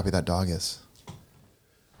 look how happy that dog is.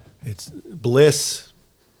 it's bliss.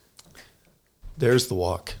 There's the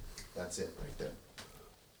walk. That's it right there.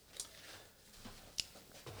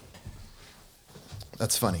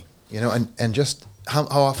 That's funny. You know, and just how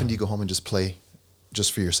often do you go home and just play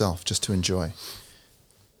just for yourself, just to enjoy?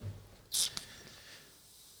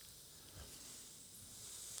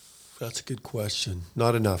 That's a good question.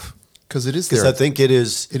 Not enough. Because it is Because I think it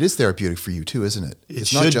is, therapeutic for you too, isn't it?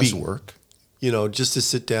 It's not should just be. work. You know, just to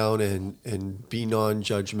sit down and be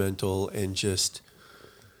non-judgmental and just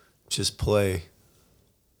play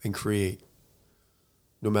and create,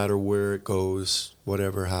 no matter where it goes,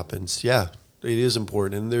 whatever happens. Yeah, it is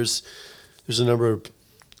important. And there's a number of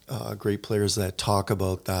great players that talk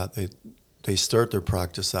about that. They start their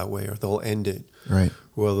practice that way, or they'll end it. Right.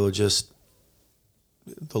 Well, they'll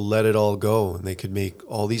let it all go, and they could make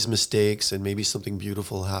all these mistakes, and maybe something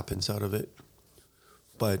beautiful happens out of it.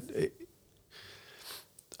 But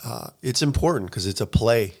it's important because it's a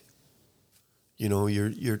play. You know,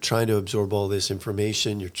 you're trying to absorb all this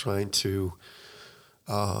information. You're trying to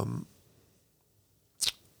learn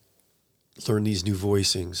these new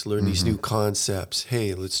voicings, learn these new concepts.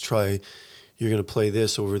 Hey, let's try. You're going to play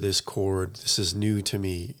this over this chord. This is new to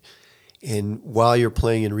me. And while you're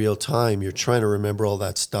playing in real time, you're trying to remember all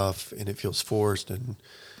that stuff, and it feels forced and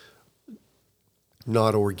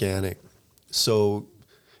not organic. So,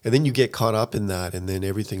 and then you get caught up in that, and then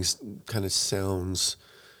everything's kind of sounds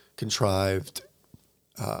contrived,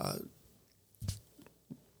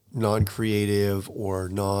 non-creative or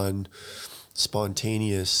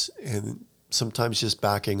non-spontaneous, and sometimes just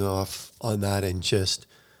backing off on that and just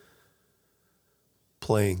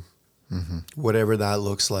playing, whatever that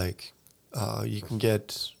looks like. You can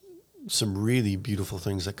get some really beautiful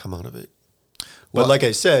things that come out of it. But like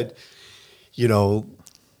I said, you know,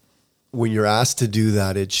 when you're asked to do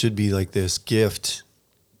that, it should be like this gift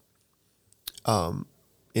in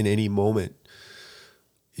any moment.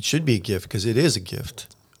 It should be a gift because it is a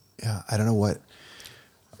gift. Yeah, I don't know what.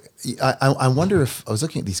 I wonder if I was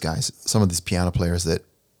looking at these guys, some of these piano players that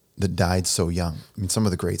died so young. I mean, some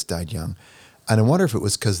of the greats died young. And I wonder if it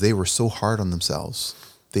was because they were so hard on themselves.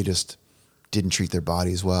 They just didn't treat their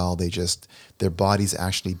bodies well. Their bodies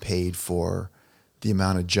actually paid for the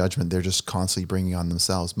amount of judgment they're just constantly bringing on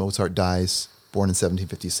themselves. Mozart dies, born in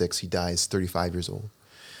 1756. He dies 35 years old.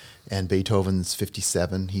 And Beethoven's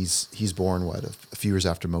 57. He's born, a few years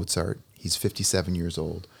after Mozart. He's 57 years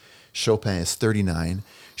old. Chopin is 39.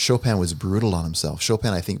 Chopin was brutal on himself.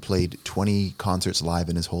 Chopin, I think, played 20 concerts live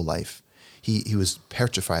in his whole life. He was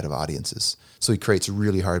petrified of audiences. So he creates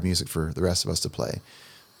really hard music for the rest of us to play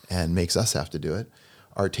and makes us have to do it.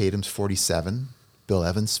 Art Tatum's 47. Bill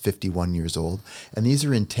Evans, 51 years old. And these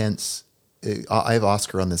are intense. I have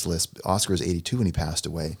Oscar on this list. Oscar was 82 when he passed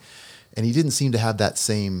away. And he didn't seem to have that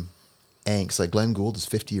same angst. Like Glenn Gould is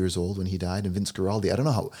 50 years old when he died, and Vince Guaraldi. I don't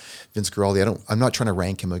know how Vince Guaraldi. I'm not trying to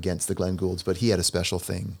rank him against the Glenn Goulds, but he had a special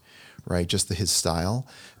thing, right? Just his style.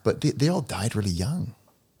 But they all died really young.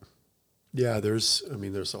 Yeah, there's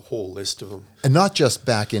a whole list of them, And not just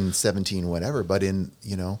back in 17 whatever, but in,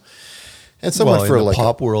 and someone well, for in the like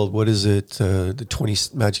pop world. What is it? The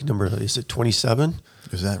 20 magic number, is it 27?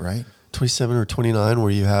 is that right? 27 or 29,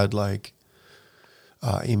 where you had like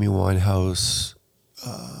Amy Winehouse,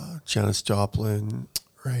 Janis Joplin.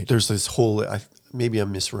 Right. There's this whole. Maybe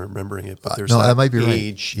I'm misremembering it, but there's No, that that might be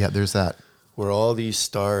age right. Yeah, there's that. where all these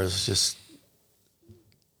stars just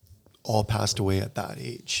all passed away at that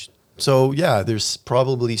age. So yeah, there's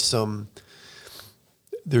probably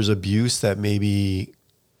there's abuse that maybe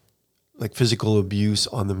like physical abuse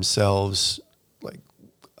on themselves, like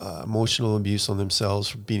emotional abuse on themselves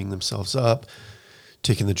for beating themselves up,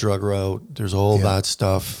 taking the drug route. There's all that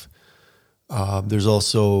stuff. There's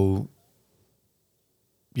also,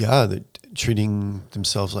 treating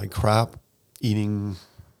themselves like crap, eating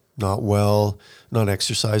not well, not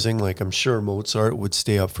exercising. Like I'm sure Mozart would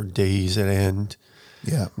stay up for days at end,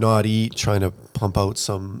 not eat, trying to pump out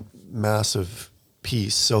some massive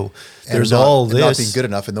piece. So there's all this. Not being good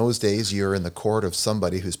enough. In those days, you're in the court of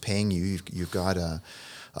somebody who's paying you. You've got a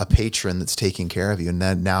patron that's taking care of you, and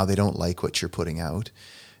then now they don't like what you're putting out,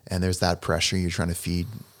 and there's that pressure you're trying to feed.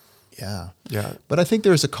 Yeah. But I think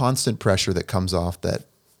there's a constant pressure that comes off that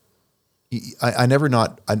I never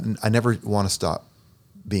want to stop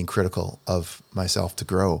being critical of myself to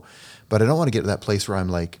grow, but I don't want to get to that place where I'm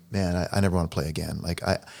like, man, I never want to play again. Like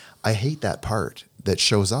I hate that part that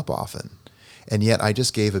shows up often. And yet I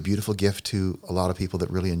just gave a beautiful gift to a lot of people that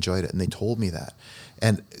really enjoyed it. And they told me that.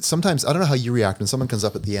 And sometimes, I don't know how you react when someone comes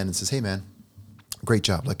up at the end and says, hey man, great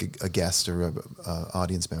job, like a guest or a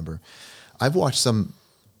audience member. I've watched some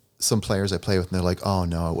players I play with and they're like, oh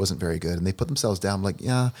no, it wasn't very good. And they put themselves down. I'm like,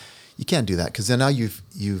 yeah, you can't do that. Because then now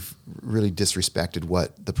you've really disrespected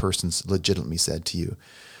what the person's legitimately said to you.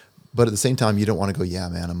 But at the same time, you don't want to go, yeah,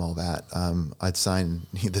 man, I'm all that. I'd sign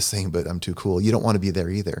this thing, but I'm too cool. You don't want to be there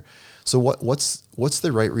either. So what's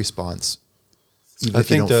the right response? Even if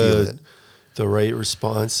you don't feel it? The right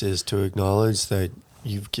response is to acknowledge that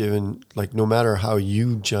you've given, like, no matter how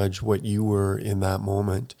you judge what you were in that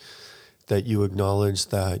moment, that you acknowledge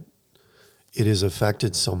that it has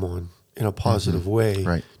affected someone in a positive way,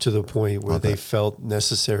 right, to the point where they felt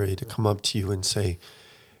necessary to come up to you and say,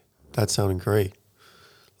 that sounded great.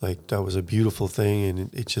 Like, that was a beautiful thing,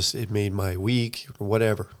 and it made my week, or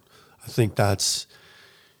whatever. I think that's,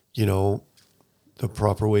 the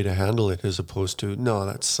proper way to handle it, as opposed to, no,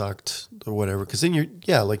 that sucked, or whatever. Because then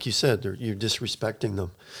like you said, you're disrespecting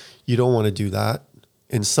them. You don't want to do that.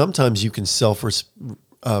 And sometimes you can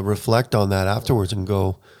reflect on that afterwards and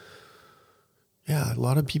go, yeah, a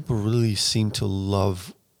lot of people really seem to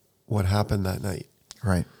love what happened that night.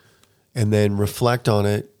 Right. And then reflect on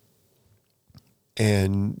it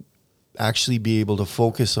and actually be able to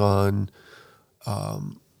focus on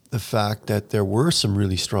the fact that there were some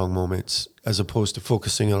really strong moments, as opposed to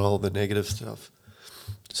focusing on all the negative stuff.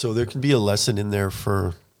 So there can be a lesson in there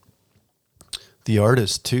for the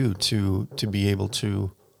artist too, to be able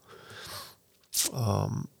to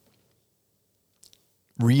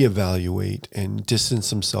reevaluate and distance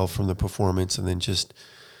himself from the performance, and then just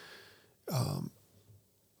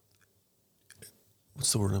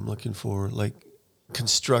what's the word I'm looking for? Like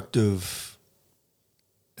constructive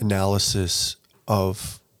analysis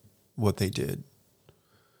of what they did.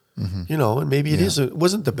 And maybe it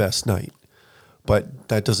wasn't the best night, but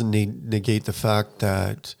that doesn't negate the fact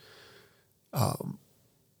that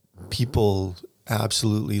people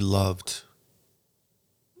absolutely loved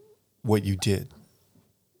what you did.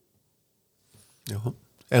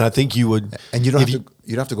 And I think you would, and you don't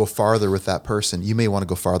have to go farther with that person. You may want to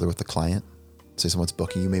go farther with the client. Say someone's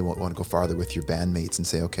booking, you may want to go farther with your bandmates and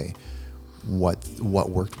say, okay, what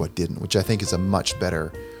worked, what didn't, which I think is a much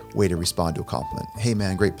better way to respond to a compliment. Hey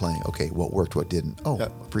man, great playing. Okay, what worked, what didn't? Oh,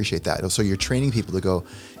 appreciate that. So you're training people to go,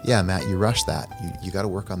 yeah, Matt, you rushed that. You got to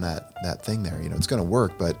work on that thing there. It's going to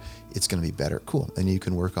work, but it's going to be better. Cool. And you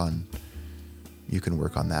can work on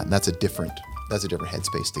that. And that's a different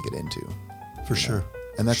headspace to get into. For sure.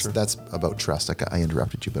 And that's about trust. Like I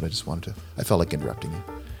interrupted you, but I felt like interrupting you.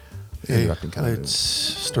 It's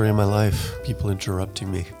story of my life. People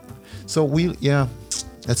interrupting me. So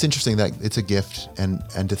that's interesting that it's a gift, and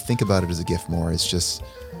to think about it as a gift more is just,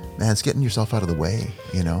 man, it's getting yourself out of the way,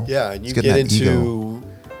 Yeah, and you get into,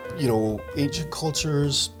 ancient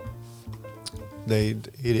cultures. They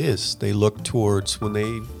look towards, when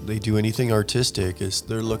they do anything artistic, is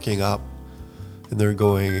they're looking up and they're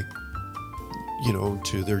going,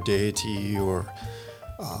 to their deity or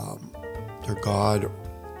their God.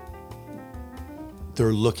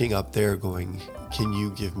 They're looking up there going, can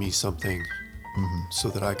you give me something so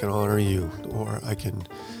that I can honor you, or I can.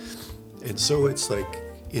 And so it's like,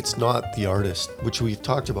 it's not the artist, which we've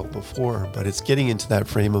talked about before, but it's getting into that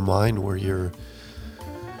frame of mind where you're,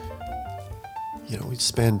 we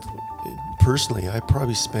spend, personally, I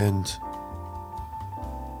probably spend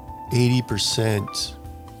 80%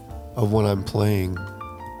 of when I'm playing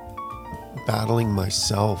battling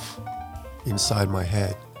myself inside my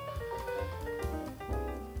head.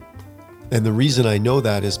 And the reason I know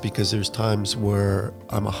that is because there's times where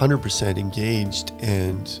I'm 100% engaged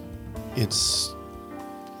and it's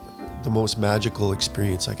the most magical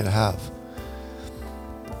experience I could have.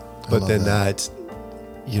 But then that,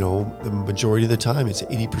 the majority of the time it's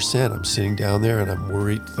 80%. I'm sitting down there and I'm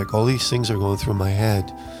worried, like all these things are going through my head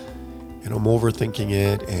and I'm overthinking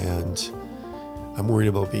it and I'm worried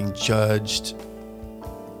about being judged,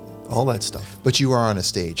 all that stuff. But you are on a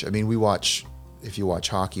stage. I mean, if you watch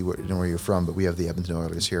hockey, I don't know where you're from, but we have the Edmonton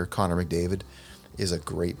Oilers here. Connor McDavid is a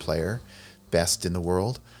great player, best in the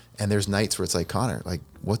world. And there's nights where it's like, Connor, like,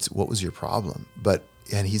 what was your problem?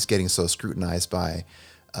 And he's getting so scrutinized by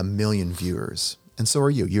 1 million viewers. And so are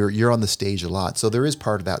you. You're on the stage a lot. So there is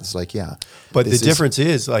part of that. It's like, yeah. But the difference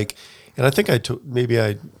is like, and I think I told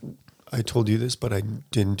you this, but I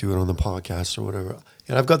didn't do it on the podcast or whatever.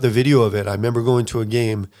 And I've got the video of it. I remember going to a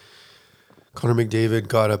game. Connor McDavid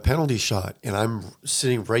got a penalty shot, and I'm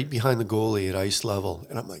sitting right behind the goalie at ice level,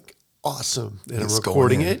 and I'm like, awesome. And I'm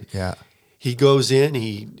recording it. Yeah. He goes in.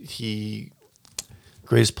 He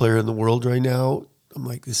greatest player in the world right now. I'm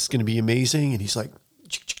like, this is going to be amazing. And he's like,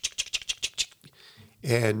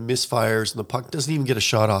 and misfires, and the puck doesn't even get a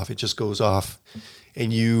shot off. It just goes off.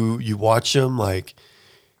 And you watch him, like,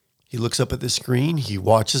 he looks up at the screen. He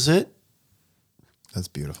watches it. That's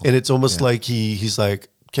beautiful. And it's almost like he's like,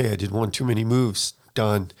 okay, I did one too many moves,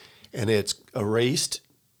 done. And it's erased.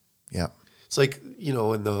 Yeah. It's like,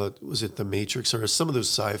 was it The Matrix or some of those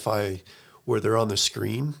sci-fi where they're on the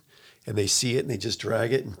screen and they see it and they just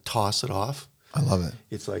drag it and toss it off. I love it.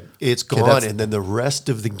 It's like, it's gone. And then the rest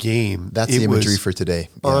of the game. That's the imagery for today.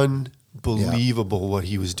 Yeah. Unbelievable what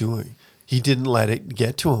he was doing. He didn't let it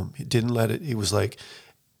get to him. He didn't let it. He was like,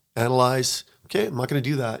 analyze. Okay, I'm not going to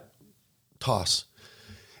do that. Toss.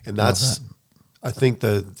 And that's, I think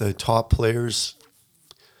the top players,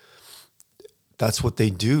 that's what they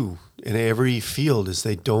do in every field is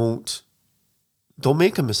they don't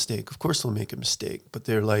make a mistake. Of course they'll make a mistake, but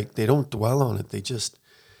they're like, they don't dwell on it.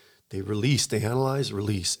 They release, they analyze,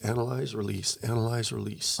 release, analyze, release, analyze,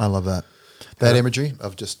 release. I love that. That imagery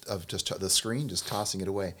of just the screen, just tossing it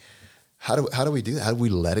away. How do we do that? How do we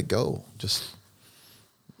let it go?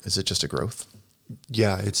 Is it just a growth?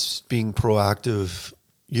 Yeah, it's being proactive.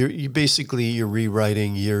 You're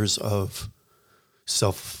rewriting years of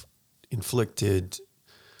self-inflicted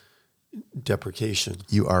deprecation.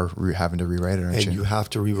 You are having to rewrite it, aren't you? And you have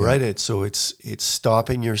to rewrite it. So it's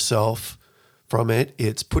stopping yourself from it.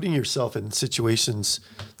 It's putting yourself in situations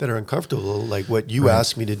that are uncomfortable, like what you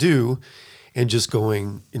asked me to do, and just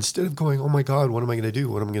going, instead of going, oh my God, what am I going to do?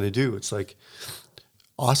 What am I going to do? It's like,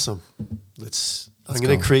 awesome. I'm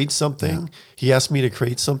going to create something. Yeah. He asked me to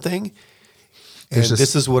create something. And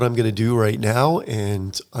this is what I'm going to do right now,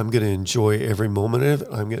 and I'm going to enjoy every moment of it.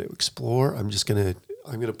 I'm going to explore. I'm going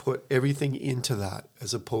to put everything into that,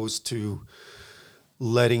 as opposed to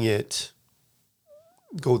letting it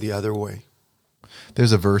go the other way.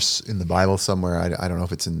 There's a verse in the Bible somewhere. I don't know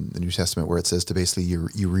if it's in the New Testament where it says to basically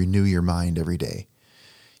you renew your mind every day.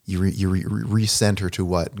 You recenter to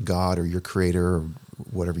what God or your Creator or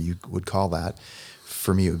whatever you would call that.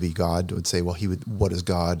 For me, it would be God would say, well, what does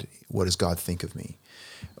God think of me?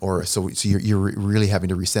 Or so you're really having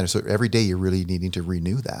to recenter. So every day you're really needing to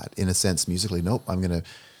renew that in a sense musically. Nope,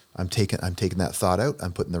 I'm taking that thought out.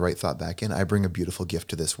 I'm putting the right thought back in. I bring a beautiful gift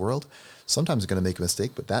to this world. Sometimes I'm going to make a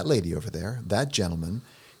mistake, but that lady over there, that gentleman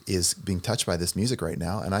is being touched by this music right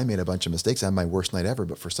now. And I made a bunch of mistakes. I had my worst night ever,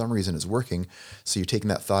 but for some reason it's working. So you're taking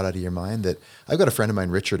that thought out of your mind. That I've got a friend of mine,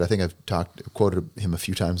 Richard. I think I've quoted him a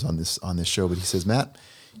few times on this show, but he says, Matt,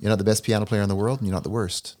 you're not the best piano player in the world and you're not the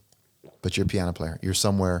worst, but you're a piano player. You're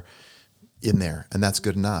somewhere in there, and that's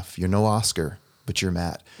good enough. You're no Oscar, but you're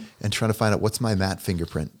Matt. And trying to find out what's my Matt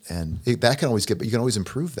fingerprint. And that can always but you can always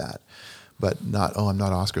improve that. But not, I'm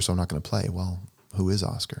not Oscar, so I'm not going to play. Well, who is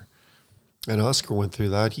Oscar? And Oscar went through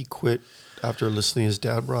that. He quit after listening. His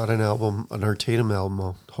dad brought an Tatum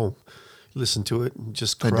album home. He listened to it and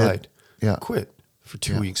just cried. Yeah. Quit for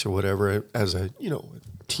 2 weeks or whatever as a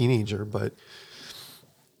teenager. But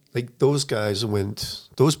Like those players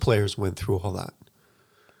went through all that.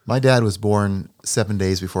 My dad was born 7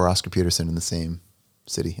 days before Oscar Peterson in the same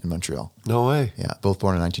city in Montreal. No way. Yeah, both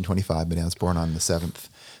born in 1925. My dad was born on the 7th.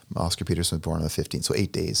 Oscar Peterson was born on the 15th, so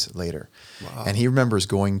 8 days later. Wow. And he remembers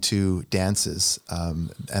going to dances, and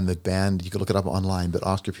the band, you could look it up online, but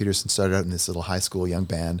Oscar Peterson started out in this little high school young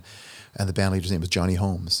band, and the band leader's name was Johnny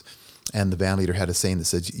Holmes. And the band leader had a saying that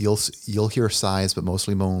said, you'll hear sighs, but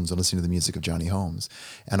mostly moans when listening to the music of Johnny Holmes.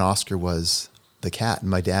 And Oscar was the cat. And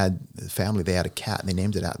my dad, family, they had a cat, and they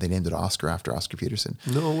named it Oscar after Oscar Peterson.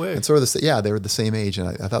 No way. And sort of they were the same age, and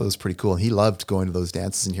I thought it was pretty cool. And he loved going to those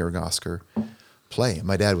dances and hearing Oscar play.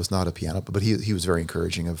 My dad was not a piano, but he was very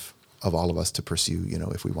encouraging of all of us to pursue,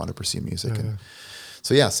 if we want to pursue music. Yeah. And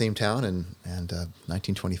so yeah, same town and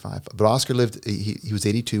 1925. But Oscar lived. He was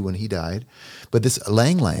 82 when he died. But this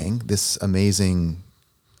Lang Lang, this amazing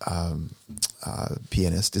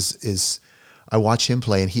pianist, is I watch him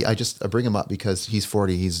play, and I bring him up because he's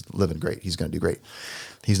 40. He's living great. He's going to do great.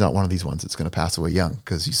 He's not one of these ones that's going to pass away young,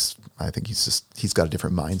 because he's got a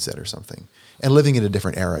different mindset or something, and living in a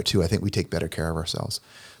different era too. I think we take better care of ourselves.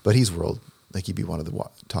 But he'd be one of the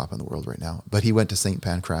top in the world right now. But he went to St.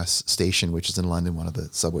 Pancras Station, which is in London, one of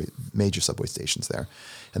the major subway stations there.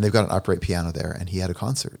 And they've got an upright piano there, and he had a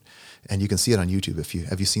concert. And you can see it on YouTube.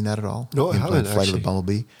 Have you seen that at all? No, I haven't, Flight of the actually.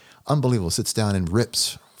 Bumblebee. Unbelievable. Sits down and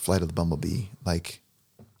rips Flight of the Bumblebee. Like,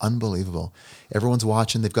 unbelievable. Everyone's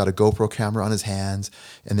watching. They've got a GoPro camera on his hands,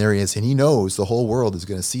 and there he is. And he knows the whole world is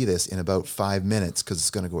going to see this in about 5 minutes, because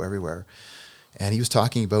it's going to go everywhere. And he was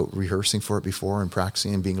talking about rehearsing for it before and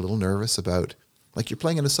practicing and being a little nervous about, like, you're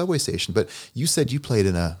playing in a subway station. But you said you played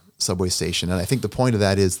in a subway station. And I think the point of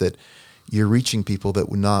that is that you're reaching people that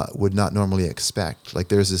would not normally expect. Like,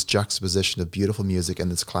 there's this juxtaposition of beautiful music and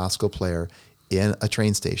this classical player in a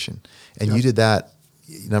train station. And Yep. you did that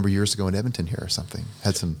a number of years ago in Edmonton here or something.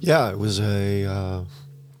 Had some... Yeah, it was I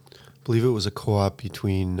believe it was a co-op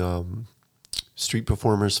between Street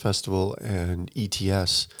Performers Festival and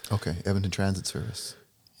ETS. Okay, Edmonton Transit Service.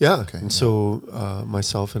 Yeah, Okay, and yeah. so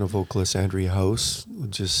myself and a vocalist, Andrea House,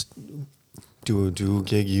 would just do a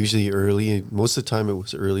gig, usually early. Most of the time it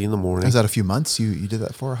was early in the morning. Was that a few months you did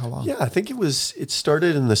that for? How long? Yeah, I think it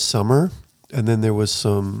started in the summer, and then there was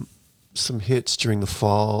some hits during the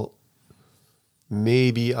fall,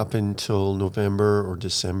 maybe up until November or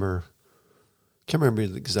December. Can't remember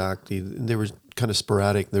exactly. They were kind of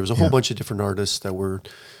sporadic. There was a whole bunch of different artists that were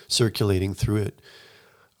circulating through it.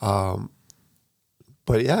 But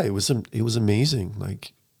yeah, it was amazing.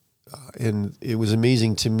 Like, and it was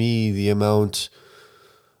amazing to me the amount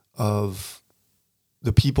of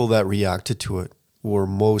the people that reacted to it were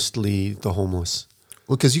mostly the homeless.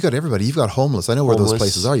 Well, because you got everybody. You've got homeless. I know where those Homeless.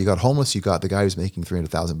 places are. You got homeless. You got the guy who's making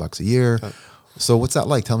 $300,000 a year. So what's that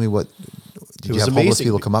like? Tell me what. Did you was have homeless amazing.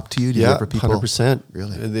 people come up to you? Did you Yeah, ever people? 100%.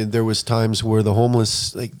 Really? And then there was times where the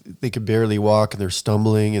homeless, like, they could barely walk and they're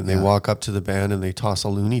stumbling, and they walk up to the band and they toss a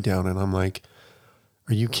loonie down, and I'm like,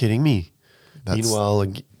 are you kidding me? Meanwhile,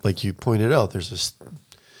 like you pointed out, there's this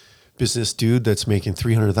business dude that's making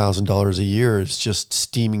 $300,000 a year, is just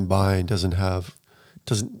steaming by and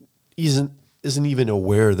isn't even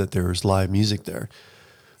aware that there's live music there.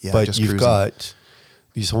 Yeah, But just you've cruising. got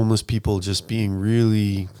these homeless people just being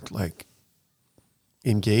really, like,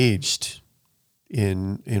 engaged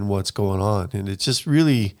in what's going on, and it just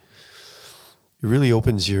really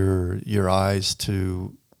opens your eyes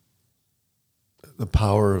to the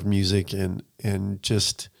power of music, and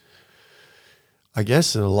just, I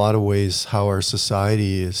guess, in a lot of ways, how our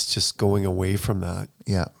society is just going away from that.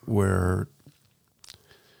 Yeah. Where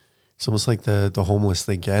it's almost like the homeless,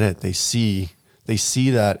 they get it, they see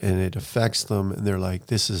that, and it affects them, and they're like,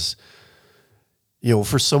 this is,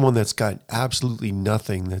 for someone that's got absolutely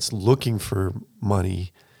nothing, that's looking for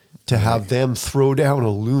money, to have them throw down a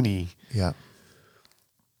loonie Yeah.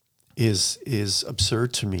 is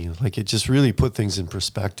absurd to me. Like, it just really put things in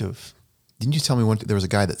perspective. Didn't you tell me there was a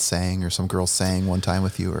guy that sang, or some girl sang one time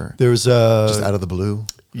with you, or There was just out of the blue?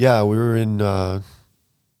 yeah, we were in an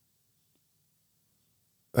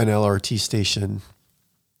LRT station,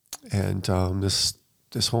 and this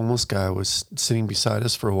homeless guy was sitting beside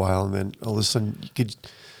us for a while, and then all of a sudden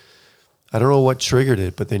I don't know what triggered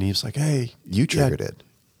it, but then he was like, "Hey, You triggered it.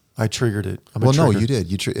 I triggered it." Well, no, you did.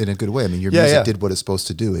 In a good way. I mean, your music did what it's supposed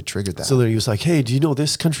to do. It triggered that. So then he was like, "Hey, do you know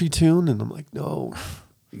this country tune?" And I'm like, "No."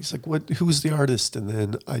 He's like, "What? Who's the artist?" And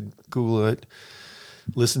then I Google it,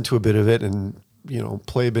 listen to a bit of it, and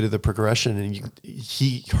play a bit of the progression, and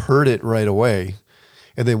he heard it right away,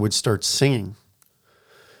 and then would start singing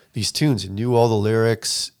these tunes and knew all the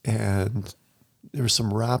lyrics, and there was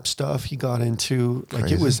some rap stuff he got into. Like, it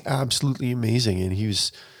Crazy. was absolutely amazing, and he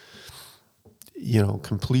was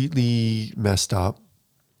completely messed up.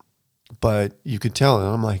 But you could tell, and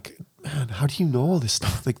I'm like, man, how do you know all this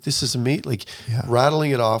stuff? Like, this is amazing. Like, Yeah.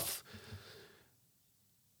 rattling it off,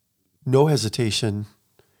 no hesitation.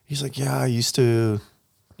 He's like, yeah, I used to,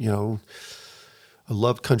 I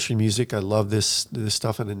love country music. I love this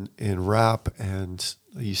stuff and rap. And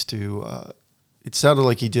I used to, it sounded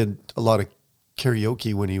like he did a lot of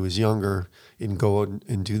karaoke when he was younger and go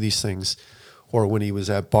and do these things, or when he was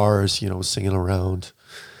at bars, singing around.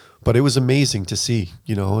 But it was amazing to see,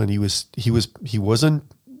 and he wasn't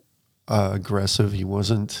aggressive. He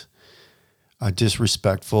wasn't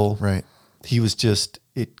disrespectful. Right. He was just,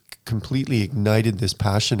 it completely ignited this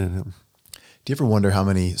passion in him. Do you ever wonder how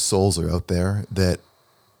many souls are out there that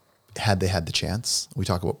had they had the chance? We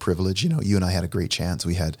talk about privilege. You and I had a great chance.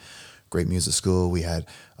 We had great music school. We had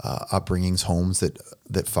upbringings, homes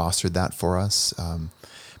that fostered that for us.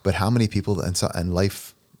 But how many people and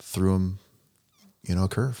life threw them, a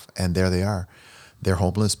curve, and there they are. They're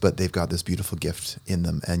homeless, but they've got this beautiful gift in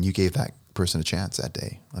them, and you gave that person a chance that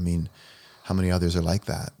day. I mean, how many others are like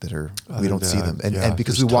that we don't see them, and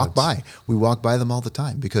because we walk by them all the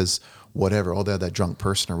time, because whatever, they're that drunk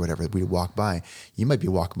person or whatever we walk by. You might be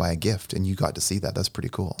walking by a gift, and you got to see that. That's pretty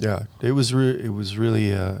cool. Yeah, it was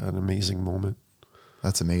really an amazing moment.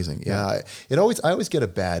 That's amazing. Yeah, I always get a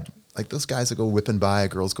bad. Like those guys that go whipping by,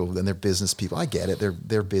 girls go, and they're business people. I get it.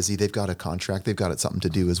 They're busy. They've got a contract. They've got something to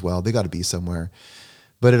do as well. They got to be somewhere.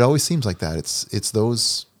 But it always seems like that. It's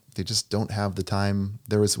those, they just don't have the time.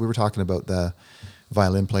 We were talking about the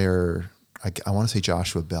violin player. I want to say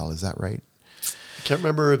Joshua Bell. Is that right? I can't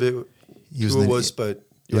remember who it was, but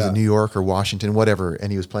it was in New York or Washington, whatever.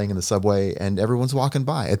 And he was playing in the subway, and everyone's walking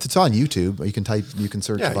by. It's on YouTube. You can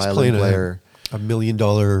search violin player. A $1 million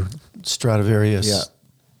Stradivarius. Yeah.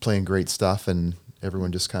 Playing great stuff, and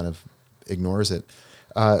everyone just kind of ignores it.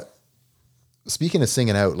 Speaking of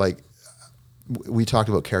singing out, like we talked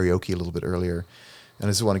about karaoke a little bit earlier, and I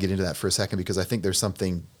just want to get into that for a second, because I think there's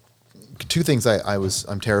two things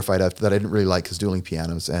I'm terrified of that I didn't really like, is dueling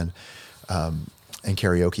pianos and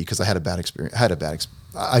karaoke, because I had a bad experience.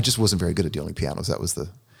 I just wasn't very good at dueling pianos. That was the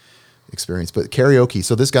experience. But karaoke,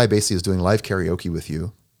 so this guy basically is doing live karaoke with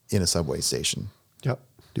you in a subway station. Yep.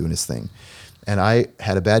 Doing his thing. And I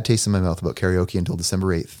had a bad taste in my mouth about karaoke until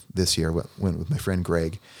December 8th this year. Went with my friend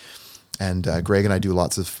Greg. And Greg and I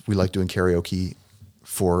we like doing karaoke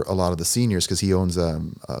for a lot of the seniors, because he owns a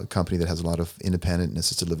company that has a lot of independent and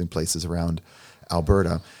assisted living places around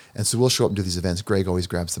Alberta. And so we'll show up and do these events. Greg always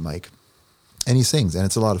grabs the mic and he sings, and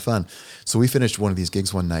it's a lot of fun. So we finished one of these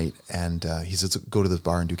gigs one night, and he says, go to this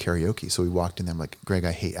bar and do karaoke. So we walked in there. I'm like, Greg,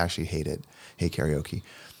 I hate karaoke.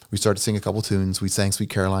 We started to sing a couple tunes. We sang Sweet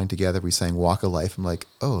Caroline together. We sang Walk of Life. I'm like,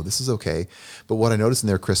 oh, this is okay. But what I noticed in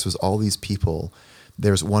there, Chris, was all these people.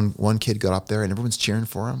 There's one kid got up there and everyone's cheering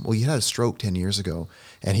for him. Well, he had a stroke 10 years ago,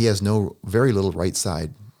 and he has very little right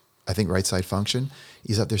side function.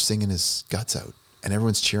 He's up there singing his guts out, and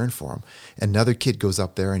everyone's cheering for him. Another kid goes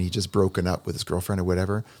up there, and he just broken up with his girlfriend or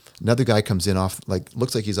whatever. Another guy comes in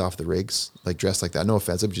looks like he's off the rigs, like dressed like that. No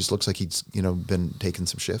offense, it just looks like he's been taking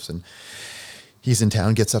some shifts, and he's in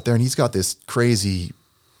town, gets up there, and he's got this crazy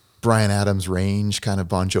Bryan Adams range, kind of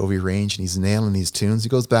Bon Jovi range, and he's nailing these tunes. He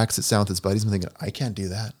goes back, sits down with his buddies, and I'm thinking, I can't do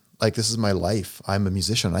that. Like, this is my life. I'm a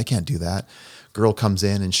musician. I can't do that. Girl comes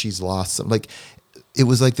in, and she's lost some. Like, it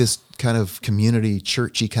was like this kind of community,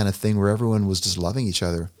 churchy kind of thing where everyone was just loving each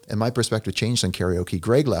other. And my perspective changed on karaoke.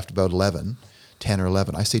 Greg left about 10 or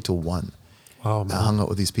 11. I stayed till 1. Wow, man. I hung out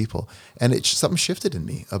with these people. And something shifted in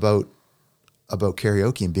me about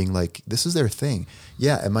karaoke and being like, this is their thing.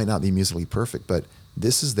 Yeah, it might not be musically perfect, but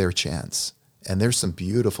this is their chance. And there's some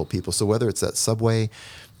beautiful people. So whether it's at Subway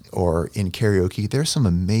or in karaoke, there's some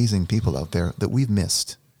amazing people out there that we've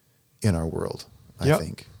missed in our world, I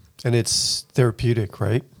think. And it's therapeutic,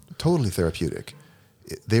 right? Totally therapeutic.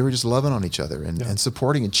 They were just loving on each other and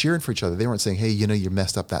supporting and cheering for each other. They weren't saying, hey, you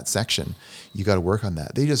messed up that section. You got to work on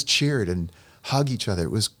that. They just cheered and hugged each other.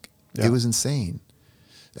 It was insane.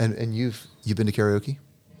 And you've been to karaoke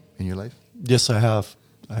in your life? Yes, I have.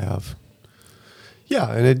 Yeah,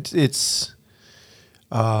 and it's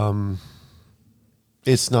not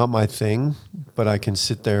my thing, but I can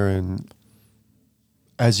sit there and,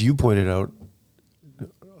 as you pointed out,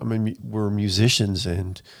 I mean, we're musicians,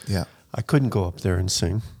 and I couldn't go up there and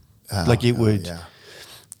sing.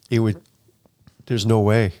 It would. There's no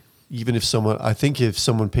way. Even if someone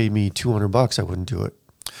paid me $200, I wouldn't do it.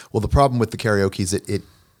 Well, the problem with the karaoke is it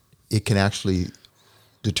can actually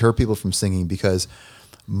deter people from singing, because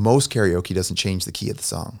most karaoke doesn't change the key of the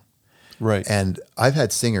song. Right. And I've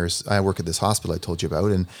had singers, I work at this hospital I told you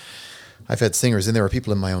about, and I've had singers, and there are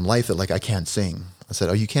people in my own life that like, I can't sing. I said,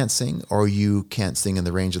 oh, you can't sing, or you can't sing in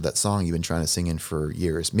the range of that song you've been trying to sing in for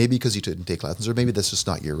years. Maybe because you didn't take lessons, or maybe that's just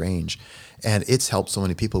not your range. And it's helped so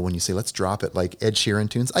many people when you say, let's drop it, like Ed Sheeran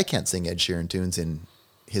tunes. I can't sing Ed Sheeran tunes in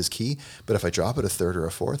his key, but if I drop it a third or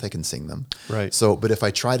a fourth, I can sing them. Right. So, but if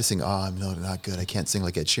I try to sing, I'm not good, I can't sing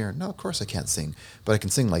like Ed Sheeran. No, of course I can't sing, but I can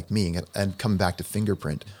sing like me. And come back to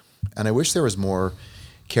fingerprint. And I wish there was more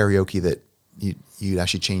karaoke that you'd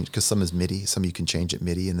actually change, because some is MIDI, some you can change it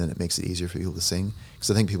MIDI, and then it makes it easier for people to sing,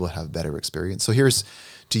 because I think people have a better experience. So here's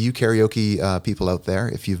to you karaoke people out there,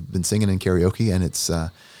 if you've been singing in karaoke and it's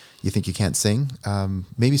you think you can't sing,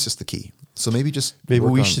 maybe it's just the key. So maybe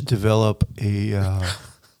we should develop a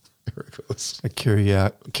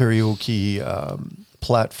karaoke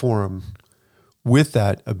platform with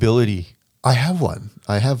that ability. I have one.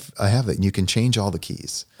 I have that. And you can change all the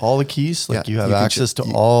keys. All the keys? Like you have access to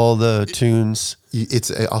all the tunes?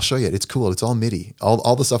 I'll show you it. It's cool. It's all MIDI.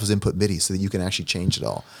 All the stuff is input MIDI, so that you can actually change it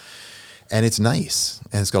all. And it's nice.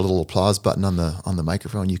 And it's got a little applause button on the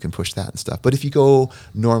microphone. You can push that and stuff. But if you go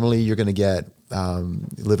normally, you're going to get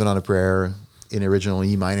Living on a Prayer in original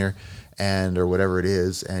E minor or whatever it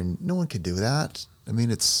is. And no one could do that. I mean,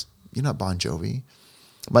 you're not Bon Jovi.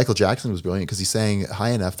 Michael Jackson was brilliant because he sang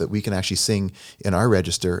high enough that we can actually sing in our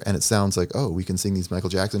register, and it sounds like, oh, we can sing these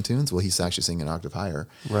Michael Jackson tunes. Well, he's actually singing an octave higher.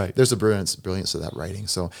 Right. There's a brilliance to that writing.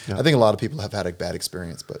 So I think a lot of people have had a bad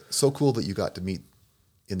experience, but so cool that you got to meet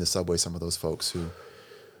in the subway some of those folks who.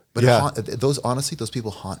 But those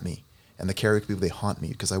people haunt me, and the karaoke people, they haunt me,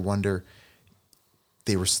 because I wonder.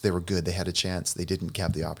 They were good. They had a chance. They didn't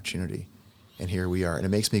have the opportunity, and here we are. And it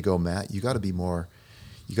makes me go, Matt, you got to be more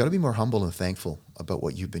humble and thankful about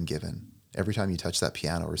what you've been given every time you touch that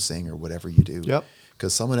piano or sing or whatever you do. Yep.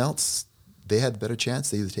 Because someone else, they had a better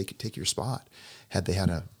chance. They either take your spot had they had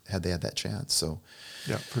that chance. So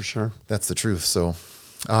yeah, for sure. That's the truth. So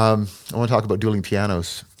I want to talk about dueling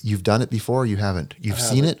pianos. You've done it before, or you haven't? You've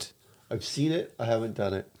seen it? I've seen it. I haven't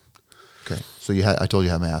done it. Okay. So I told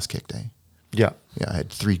you I had my ass kicked, eh? Yeah. Yeah, I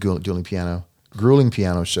had 3 grueling piano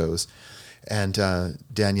shows. And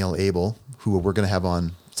Danielle Abel, who we're going to have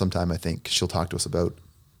on sometime, I think, she'll talk to us about,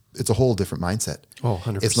 it's a whole different mindset. Oh,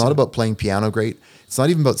 100%. It's not about playing piano great. It's not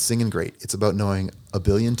even about singing great. It's about knowing a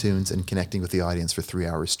billion tunes and connecting with the audience for 3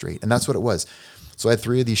 hours straight. And that's what it was. So I had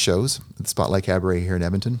 3 of these shows at the Spotlight Cabaret here in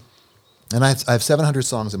Edmonton. And I have 700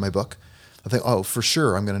 songs in my book. I think, oh, for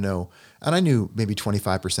sure I'm going to know. And I knew maybe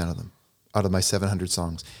 25% of them out of my 700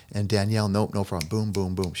 songs. And Danielle, nope, no problem. Boom,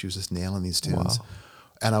 boom, boom. She was just nailing these tunes. Wow.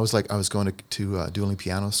 And I was going to dueling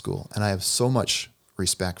piano school. And I have so much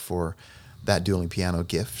respect for that dueling piano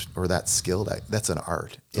gift, or that skill. That's an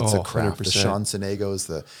art. It's a craft. 100%. The Sean Senegos,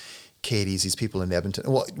 the Katie's, these people in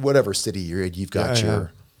Edmonton, well, whatever city you're in, you've got and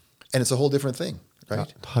it's a whole different thing,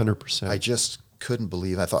 right? 100%. I just couldn't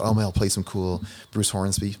believe. I thought, oh man, I'll play some cool Bruce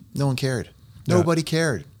Hornsby. No one cared. Nobody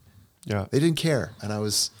cared. Yeah. They didn't care. And I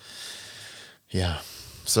was,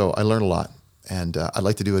 So I learned a lot. And I'd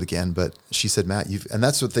like to do it again, but she said, Matt, and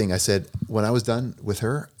that's the thing I said when I was done with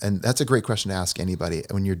her, and that's a great question to ask anybody.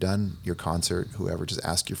 When you're done your concert, whoever, just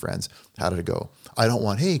ask your friends, how did it go? I don't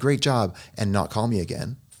want, hey, great job, and not call me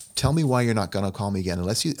again. Tell me why you're not going to call me again.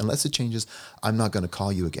 Unless it changes, I'm not going to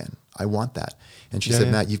call you again. I want that. And she said,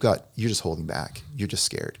 Matt, you're just holding back. You're just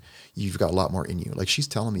scared. You've got a lot more in you. Like, she's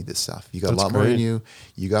telling me this stuff. You got a lot more in you.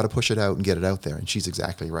 You got to push it out and get it out there. And she's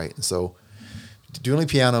exactly right. And so dueling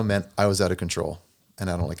piano meant I was out of control, and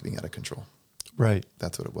I don't like being out of control. Right.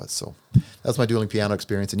 That's what it was. So that's my dueling piano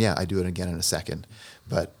experience. And I do it again in a second,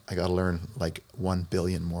 but I got to learn like 1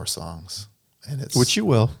 billion more songs, and which you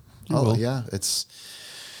will. Yeah. It's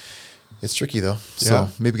tricky though. So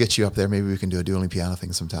maybe get you up there. Maybe we can do a dueling piano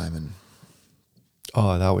thing sometime. And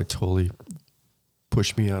that would totally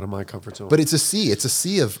push me out of my comfort zone. But it's a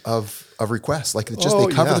sea of requests. Like, it's just, they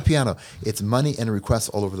cover the piano. It's money and requests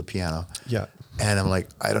all over the piano. Yeah. And I'm like,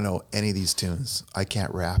 I don't know any of these tunes. I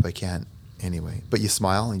can't rap. I can't anyway. But you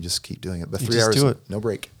smile and you just keep doing it. But 3 hours, no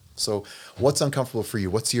break. So what's uncomfortable for you?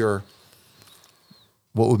 What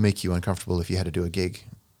would make you uncomfortable if you had to do a gig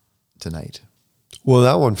tonight? Well,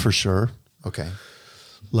 that one for sure. Okay.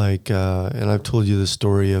 Like, and I've told you the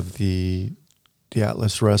story of the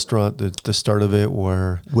Atlas restaurant, the start of it,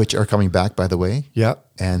 which are coming back, by the way. Yeah.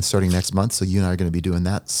 And starting next month. So you and I are going to be doing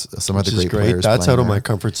that. Some other great players. That's out of my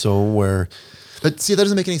comfort zone But see, that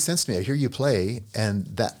doesn't make any sense to me. I hear you play, and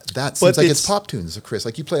that seems like it's pop tunes, Chris.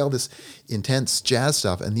 Like, you play all this intense jazz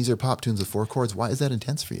stuff, and these are pop tunes with 4 chords. Why is that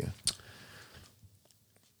intense for you?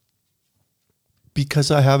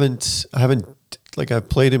 Because I haven't like, I've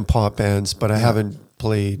played in pop bands, but I haven't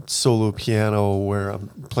played solo piano where I'm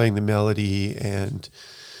playing the melody, and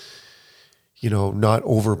not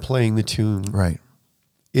overplaying the tune. Right.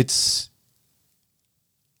 It's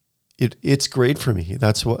great for me.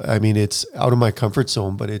 That's what I mean. It's out of my comfort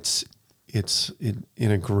zone, but it's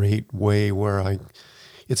in a great way where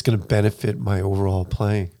it's going to benefit my overall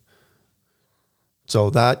playing. So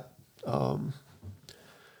that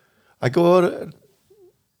I go out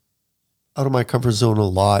of my comfort zone a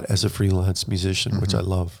lot as a freelance musician, which I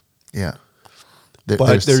love. Yeah.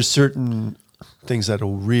 But there's certain things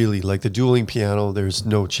that'll really, like the dueling piano, there's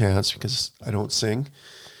no chance because I don't sing.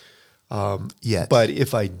 Yet. But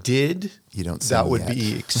if I did, You don't sing that would yet.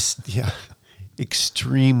 be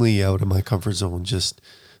extremely out of my comfort zone, just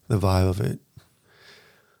the vibe of it.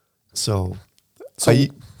 So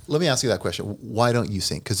let me ask you that question. Why don't you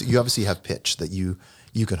sing? Because you obviously have pitch that you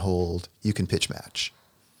can hold, you can pitch match.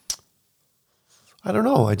 I don't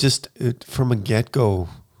know. From a get-go,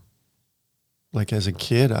 like as a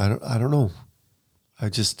kid, I don't know. I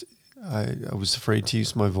was afraid to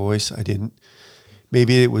use my voice. I didn't.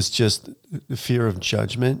 Maybe it was just the fear of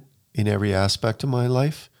judgment in every aspect of my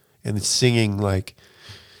life, and singing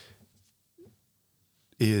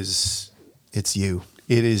it's you.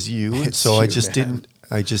 It is you. It's so you, I just man.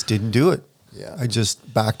 didn't do it. Yeah. I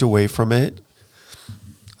just backed away from it.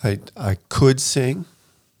 I could sing,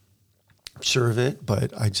 I'm sure of it,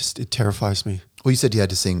 but it terrifies me. Well, you said you had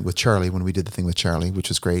to sing with Charlie when we did the thing with Charlie, which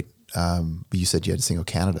was great. But you said you had to sing "O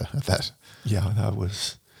Canada" at that. Yeah, that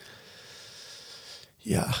was.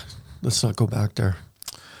 Yeah, let's not go back there.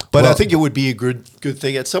 But I think it would be a good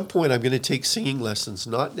thing. At some point, I'm going to take singing lessons,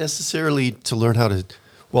 not necessarily to learn how to,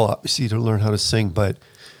 obviously to learn how to sing, but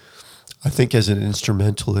I think as an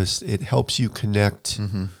instrumentalist, it helps you connect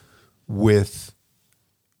with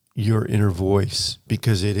your inner voice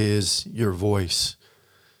because it is your voice,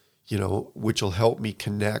 which will help me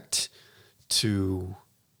connect to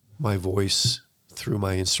my voice through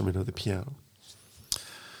my instrument of the piano.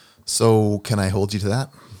 So can I hold you to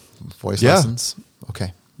that? Voice Yeah. lessons?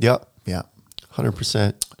 Okay. Yeah, Yeah.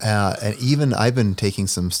 100%. And even I've been taking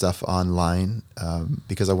some stuff online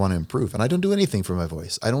because I want to improve. And I don't do anything for my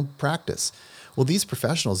voice. I don't practice. Well, these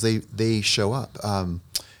professionals, they show up.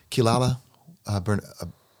 Kilala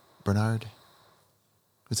Bernard,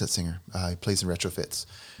 who's that singer? He plays in Retrofits.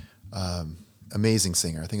 Amazing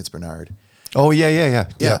singer. I think it's Bernard. Oh, yeah.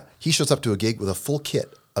 He shows up to a gig with a full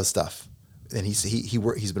kit of stuff. And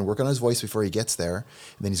he's been working on his voice before he gets there.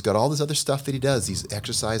 And then he's got all this other stuff that he does. These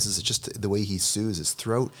exercises, it's just the way he soothes his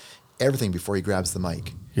throat, everything before he grabs the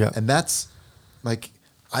mic. Yeah. And that's like,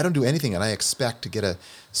 I don't do anything and I expect to get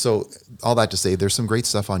so all that to say, there's some great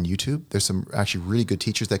stuff on YouTube. There's some actually really good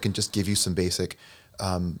teachers that can just give you some basic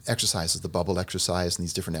exercises, the bubble exercise and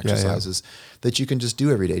these different exercises that you can just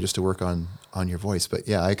do every day just to work on your voice. But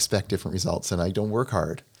yeah, I expect different results and I don't work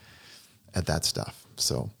hard at that stuff.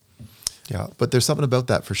 So... Yeah. But there's something about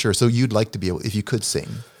that for sure. So you'd like to be able, if you could sing,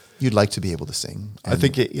 you'd like to be able to sing. I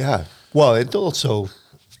think Well, it also,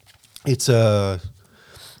 it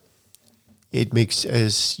makes,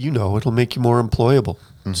 as you know, it'll make you more employable.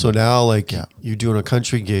 Mm-hmm. So now you're doing a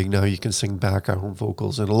country gig, now you can sing background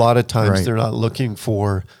vocals. And a lot of times they're not looking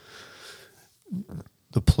for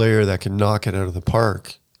the player that can knock it out of the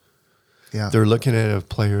park. Yeah. They're looking at a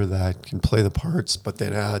player that can play the parts, but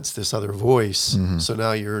then adds this other voice. Mm-hmm. So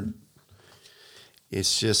now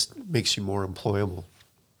it's just makes you more employable.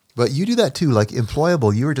 But you do that too, like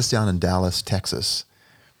employable. You were just down in Dallas, Texas,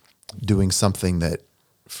 doing something that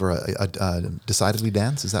for a decidedly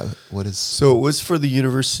dance. Is that what is? So it was for the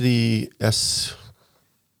University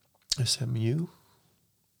SMU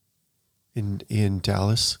in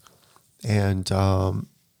Dallas, and the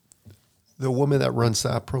woman that runs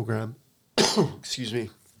that program, excuse me,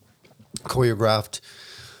 choreographed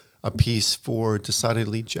a piece for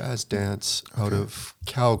Decidedly Jazz Dance out of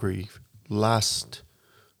Calgary last,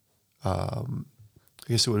 I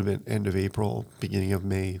guess it would have been end of April, beginning of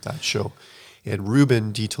May, that show. And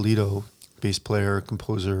Ruben Di Toledo, bass player,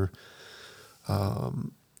 composer,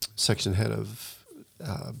 section head of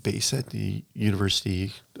bass at the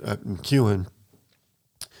University at McEwen,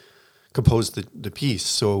 composed the piece.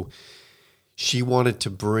 So she wanted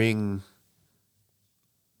to bring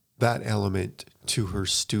that element to her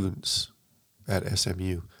students at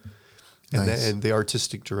SMU. And the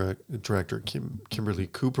artistic director, Kimberly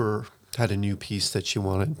Cooper, had a new piece that she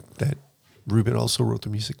wanted that Ruben also wrote the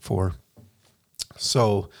music for.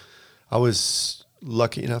 So I was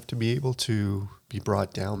lucky enough to be able to be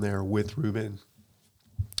brought down there with Ruben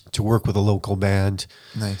to work with a local band.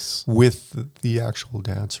 Nice. With the actual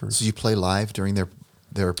dancers. So you play live during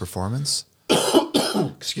their performance?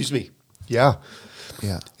 Excuse me. Yeah.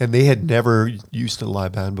 Yeah. And they had never used a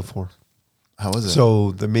live band before. How was it?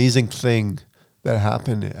 So the amazing thing that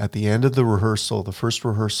happened at the end of the rehearsal, the first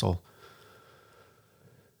rehearsal.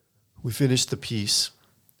 We finished the piece,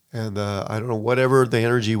 and I don't know, whatever the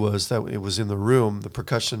energy was that it was in the room, the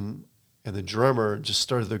percussion and the drummer just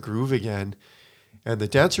started the groove again, and the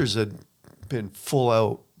dancers had been full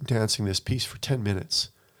out dancing this piece for 10 minutes.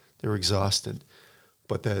 They were exhausted.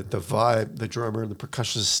 But the vibe, the drummer and the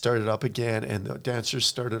percussionist started up again, and the dancers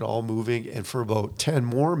started all moving, and for about 10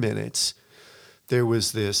 more minutes, there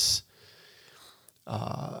was this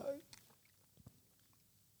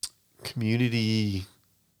community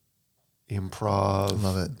improv,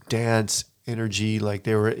 Love it. dance energy. Like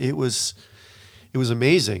it was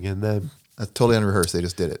amazing. And then That's totally unrehearsed. They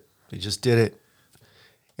just did it. they just did it,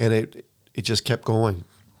 and it just kept going.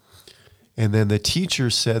 And then the teacher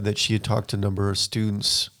said that she had talked to a number of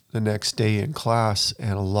students the next day in class,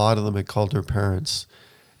 and a lot of them had called their parents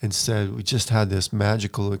and said, "We just had this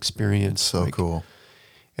magical experience." So cool.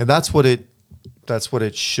 And that's what it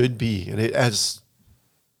should be. And it as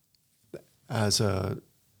a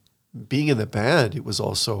being in the band, it was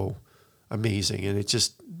also amazing, and it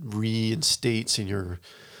just reinstates in your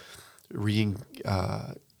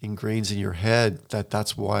ingrains in your head that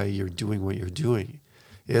that's why you're doing what you're doing.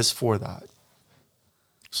 Is for that.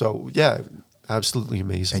 So yeah, absolutely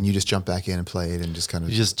amazing. And you just jump back in and play it and just kind of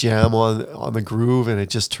You just jam on the groove, and it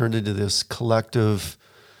just turned into this collective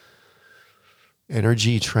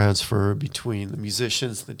energy transfer between the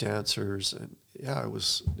musicians, the dancers, and yeah, it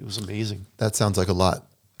was amazing. That sounds like a lot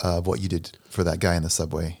of what you did for that guy in the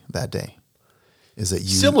subway that day. Is that you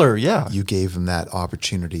Similar, yeah. You gave him that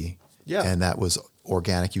opportunity. Yeah. And that was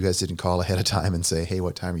organic. You guys didn't call ahead of time and say, "Hey,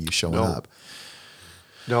 what time are you showing up?"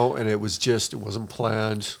 No, and it wasn't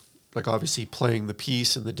planned. Like obviously playing the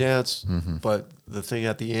piece and the dance, but the thing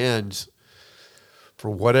at the end, for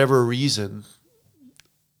whatever reason,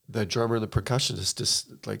 the drummer and the percussionist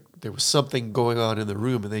just like there was something going on in the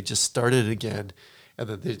room, and they just started again, and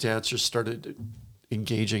then the dancers started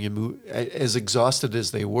engaging and move. As exhausted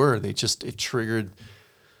as they were, it triggered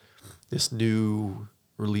this new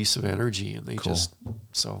release of energy, and they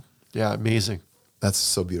amazing. That's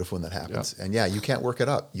so beautiful when that happens. Yeah. And yeah, you can't work it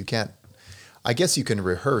up. You can't, I guess you can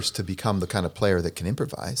rehearse to become the kind of player that can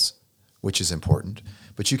improvise, which is important,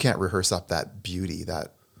 but you can't rehearse up that beauty,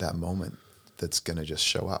 that moment that's going to just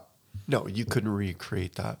show up. No, you couldn't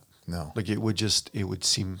recreate that. No. Like it would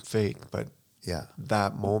seem fake, but Yeah.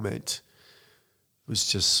 that moment was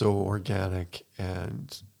just so organic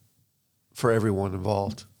and for everyone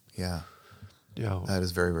involved. Yeah. Yeah. That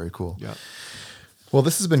is very, very cool. Yeah. Well,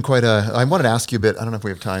 this has been I wanted to ask you a bit. I don't know if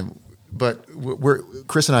we have time, but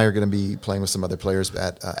Chris and I are going to be playing with some other players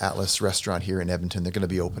at Atlas Restaurant here in Edmonton. They're going to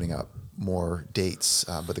be opening up more dates,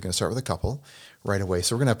 but they're going to start with a couple right away.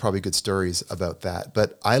 So we're going to have probably good stories about that.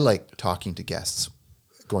 But I like talking to guests,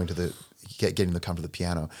 getting them to come to the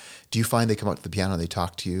piano. Do you find they come up to the piano and they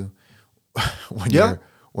talk to you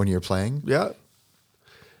when you're playing? Yeah.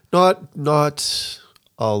 Not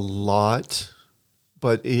a lot,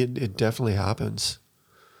 but it definitely happens.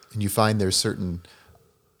 And you find there's certain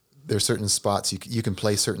spots you can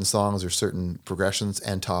play certain songs or certain progressions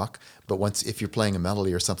and talk, but if you're playing a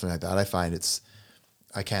melody or something like that, I find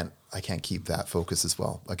I can't keep that focus as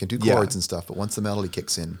well. I can do chords and stuff, but once the melody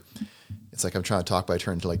kicks in, it's like I'm trying to talk, but I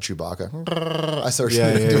turn into like Chewbacca. I start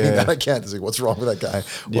doing that. I can't. It's like, what's wrong with that guy?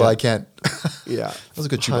 Well, I can't. Yeah, that was a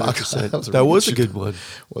good Chewbacca. That was a good one.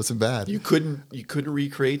 Wasn't bad. You couldn't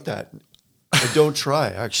recreate that. And don't try,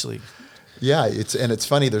 actually. Yeah, it's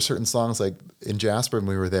funny. There's certain songs like in Jasper when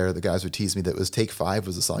we were there, the guys would tease me that was Take 5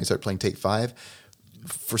 was the song. You start playing Take 5.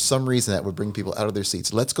 For some reason, that would bring people out of their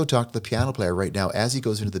seats. Let's go talk to the piano player right now as he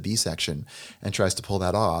goes into the B section and tries to pull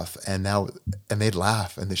that off. And they'd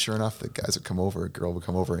laugh. And sure enough, the guys would come over, a girl would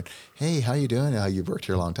come over and, "Hey, how you doing? You've worked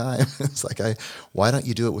here a long time." It's like, why don't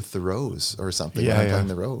you do it with the Rose or something? Yeah, I'm playing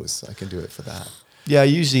the Rose. I can do it for that. Yeah,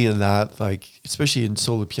 usually in that, like, especially in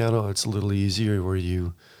solo piano, it's a little easier where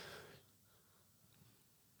you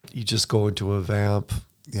just go into a vamp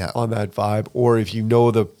on that vibe. Or if you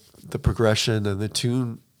know the progression and the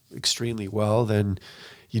tune extremely well, then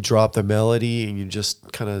you drop the melody and you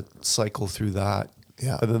just kind of cycle through that.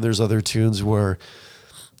 Yeah. And then there's other tunes where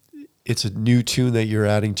it's a new tune that you're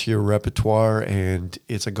adding to your repertoire and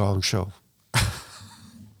it's a gong show.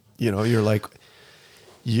 You're like,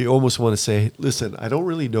 you almost want to say, "Listen, I don't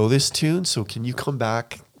really know this tune, so can you come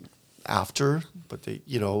back after?" But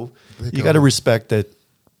you got to respect that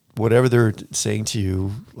whatever they're saying to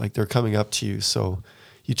you, like they're coming up to you. So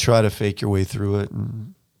you try to fake your way through it.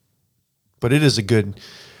 But it is a good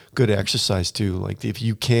exercise too. Like if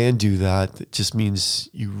you can do that, it just means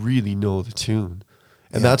you really know the tune.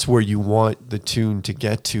 And that's where you want the tune to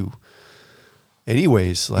get to.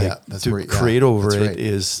 anyways. Like to create over it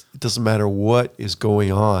is, it doesn't matter what is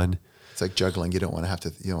going on. It's like juggling. You don't want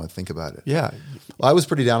to think about it. Yeah. Well, I was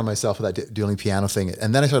pretty down on myself with that dueling piano thing.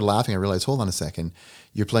 And then I started laughing. I realized, hold on a second.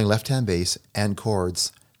 You're playing left-hand bass and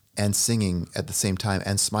chords and singing at the same time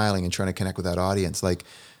and smiling and trying to connect with that audience. Like,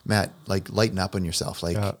 Matt, like lighten up on yourself.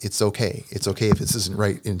 Like it's okay. It's okay if this isn't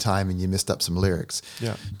right in time and you missed up some lyrics.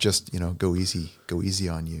 Yeah. Just, go easy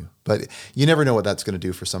on you. But you never know what that's going to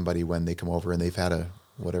do for somebody when they come over and they've had a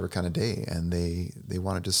whatever kind of day and they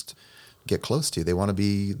want to just get close to you. They want to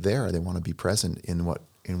be there. They want to be present in what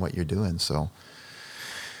you're doing. So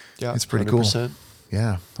yeah, it's pretty 100%. cool.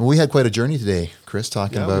 Yeah. Well, we had quite a journey today, Chris,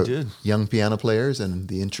 talking about we did. young piano players and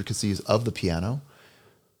the intricacies of the piano.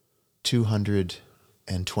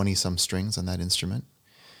 220 some strings on that instrument.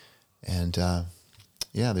 And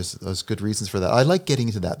there's those good reasons for that. I like getting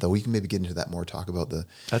into that though. We can maybe get into that more, talk about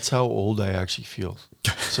That's how old I actually feel.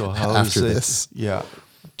 So how after is it? this. Yeah.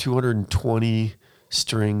 220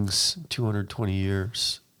 strings, 220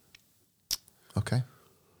 years. Okay.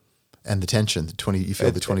 And the tension, you feel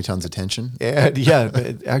the 20 tons of tension? And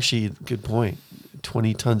yeah, actually, good point.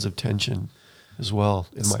 20 tons of tension as well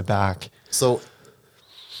in my back. So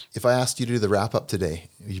if I asked you to do the wrap up today,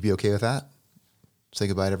 would you be okay with that? Say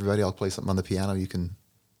goodbye to everybody. I'll play something on the piano. You can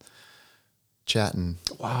chat and...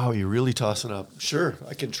 Wow, you're really tossing up. Sure,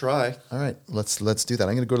 I can try. All right, let's do that.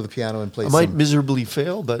 I'm going to go to the piano and play I might miserably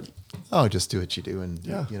fail, but... Oh, just do what you do. And,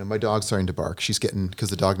 my dog's starting to bark. She's getting... Because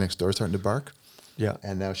the dog next door is starting to bark. Yeah.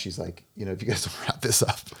 And now she's like, if you guys don't wrap this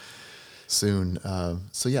up soon. I'm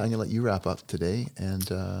going to let you wrap up today. And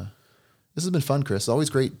this has been fun, Chris. It's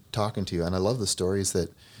always great talking to you. And I love the stories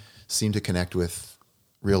that seem to connect with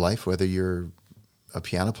real life, whether you're a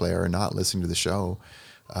piano player or not listening to the show.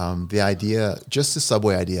 The idea, just the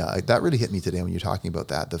Subway idea, that really hit me today when you're talking about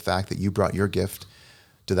that. The fact that you brought your gift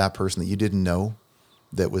to that person that you didn't know,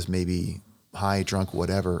 that was maybe high, drunk,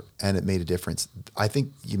 whatever, and it made a difference. I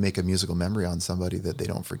think you make a musical memory on somebody that they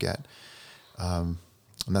don't forget. And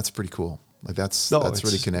that's pretty cool. Like that's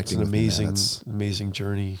really connecting. It's an amazing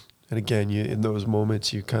journey. And again, in those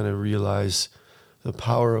moments, you kind of realize the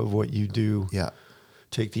power of what you do. Yeah.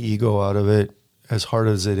 Take the ego out of it, as hard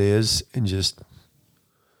as it is, and just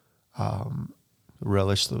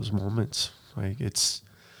relish those moments. Like it's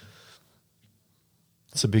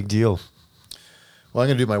a big deal. Well, I'm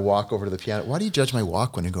going to do my walk over to the piano. Why do you judge my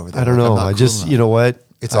walk when I go over there? I don't know. I just, you know what?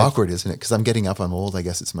 It's awkward, isn't it? Because I'm getting up, I'm old. I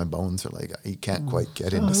guess it's my bones are like, you can't quite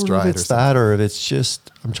get into stride. I don't know if it's that or if it's just,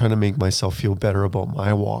 I'm trying to make myself feel better about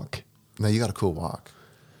my walk. No, you got a cool walk.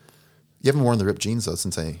 You haven't worn the ripped jeans though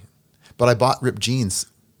but I bought ripped jeans.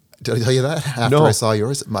 Did I tell you that? After I saw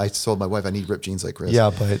yours, I told my wife I need ripped jeans like Chris.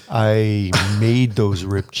 Yeah, but I made those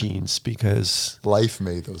ripped jeans because... Life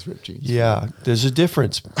made those ripped jeans. Yeah, there's a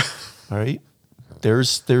difference, all right?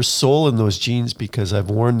 There's soul in those jeans because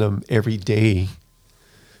I've worn them every day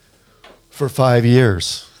for 5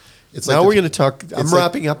 years. It's now like we're going to talk... I'm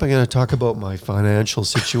wrapping up. I'm going to talk about my financial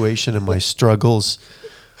situation and my struggles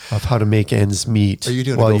of how to make ends meet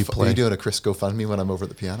while you play. Are you doing a Chris GoFundMe when I'm over at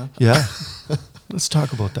the piano? Yeah. Let's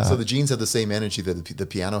talk about that. So the jeans have the same energy that the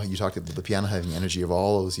piano, you talked about the piano having energy of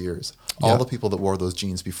all those years. All the people that wore those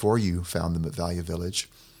jeans before you found them at Value Village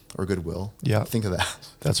or Goodwill. Yeah. Think of that.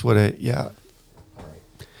 That's what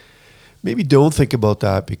maybe don't think about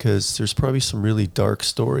that because there's probably some really dark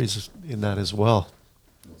stories in that as well,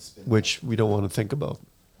 which we don't want to think about.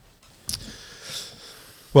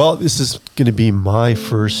 Well, this is going to be my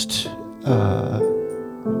first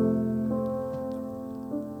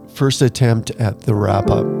attempt at the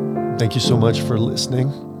wrap-up. Thank you so much for listening.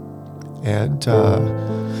 And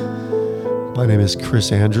my name is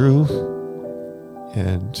Chris Andrew,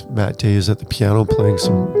 and Matt Day is at the piano playing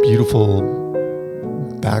some beautiful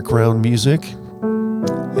background music.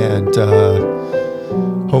 And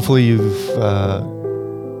hopefully you've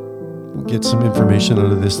get some information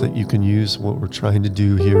out of this that you can use. What we're trying to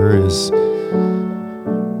do here is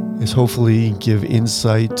hopefully give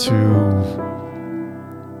insight to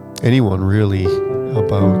anyone really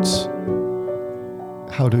about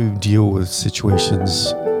how to deal with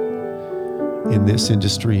situations in this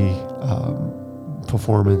industry,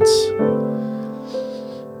 performance,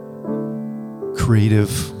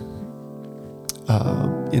 creative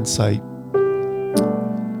insight.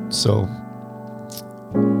 So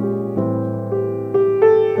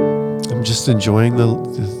I'm just enjoying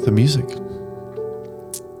the music.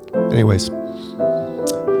 Anyways,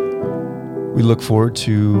 we look forward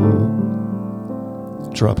to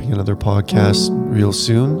dropping another podcast real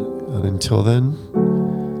soon. And until then,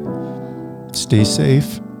 stay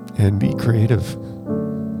safe and be creative.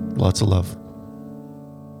 Lots of love.